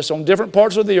both of us on different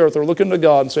parts of the earth are looking to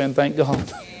God and saying, thank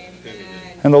God.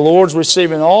 And the Lord's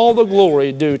receiving all the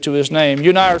glory due to His name. You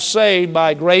and I are saved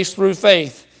by grace through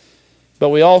faith. But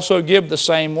we also give the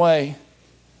same way.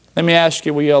 Let me ask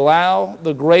you, will you allow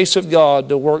the grace of God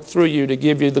to work through you to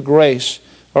give you the grace,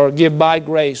 or give by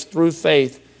grace through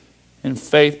faith in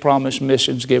Faith Promise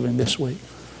Missions giving this week?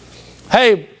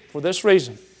 Hey, for this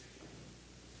reason,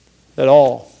 that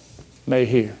all may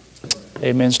hear.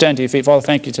 Amen. Stand to your feet. Father,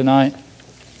 thank you tonight.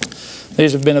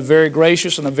 These have been a very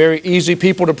gracious and a very easy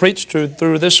people to preach to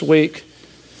through this week.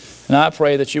 And I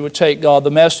pray that you would take, God,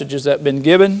 the messages that have been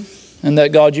given, and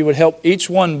that, God, you would help each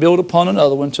one build upon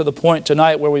another one to the point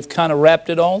tonight where we've kind of wrapped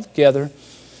it all together.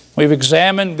 We've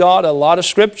examined, God, a lot of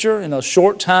Scripture in a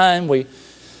short time. We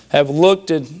have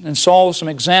looked at and saw some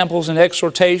examples and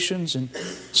exhortations and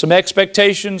some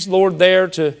expectations, Lord, there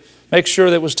to make sure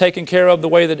that it was taken care of the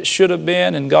way that it should have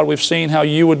been. And God, we've seen how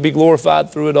you would be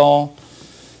glorified through it all.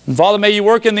 And Father, may you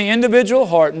work in the individual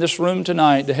heart in this room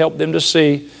tonight to help them to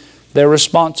see their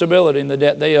responsibility and the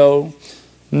debt they owe.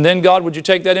 And then, God, would you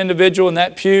take that individual in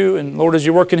that pew, and Lord, as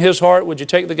you work in his heart, would you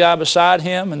take the guy beside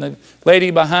him and the lady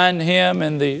behind him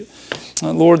and the,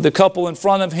 Lord, the couple in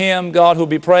front of him, God, who will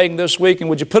be praying this week, and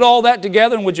would you put all that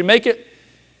together, and would you make it,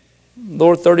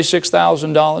 Lord,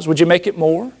 $36,000? Would you make it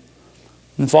more?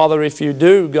 And Father, if you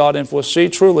do, God, and if we'll see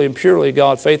truly and purely,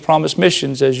 God, Faith Promise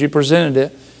Missions as you presented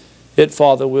it,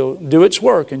 Father, will do its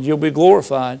work, and you'll be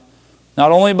glorified,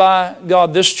 not only by,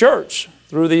 God, this church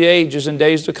through the ages and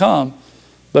days to come,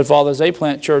 but Father, as they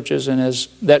plant churches, and as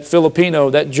that Filipino,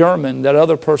 that German, that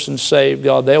other person saved,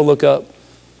 God, they'll look up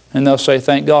and they'll say,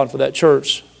 thank God for that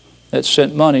church that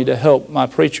sent money to help my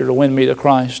preacher to win me to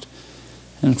Christ.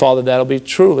 And Father, that'll be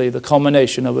truly the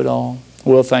culmination of it all.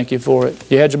 We'll thank you for it.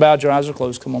 Your heads are bowed, your eyes are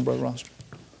closed. Come on, Brother Rossiter.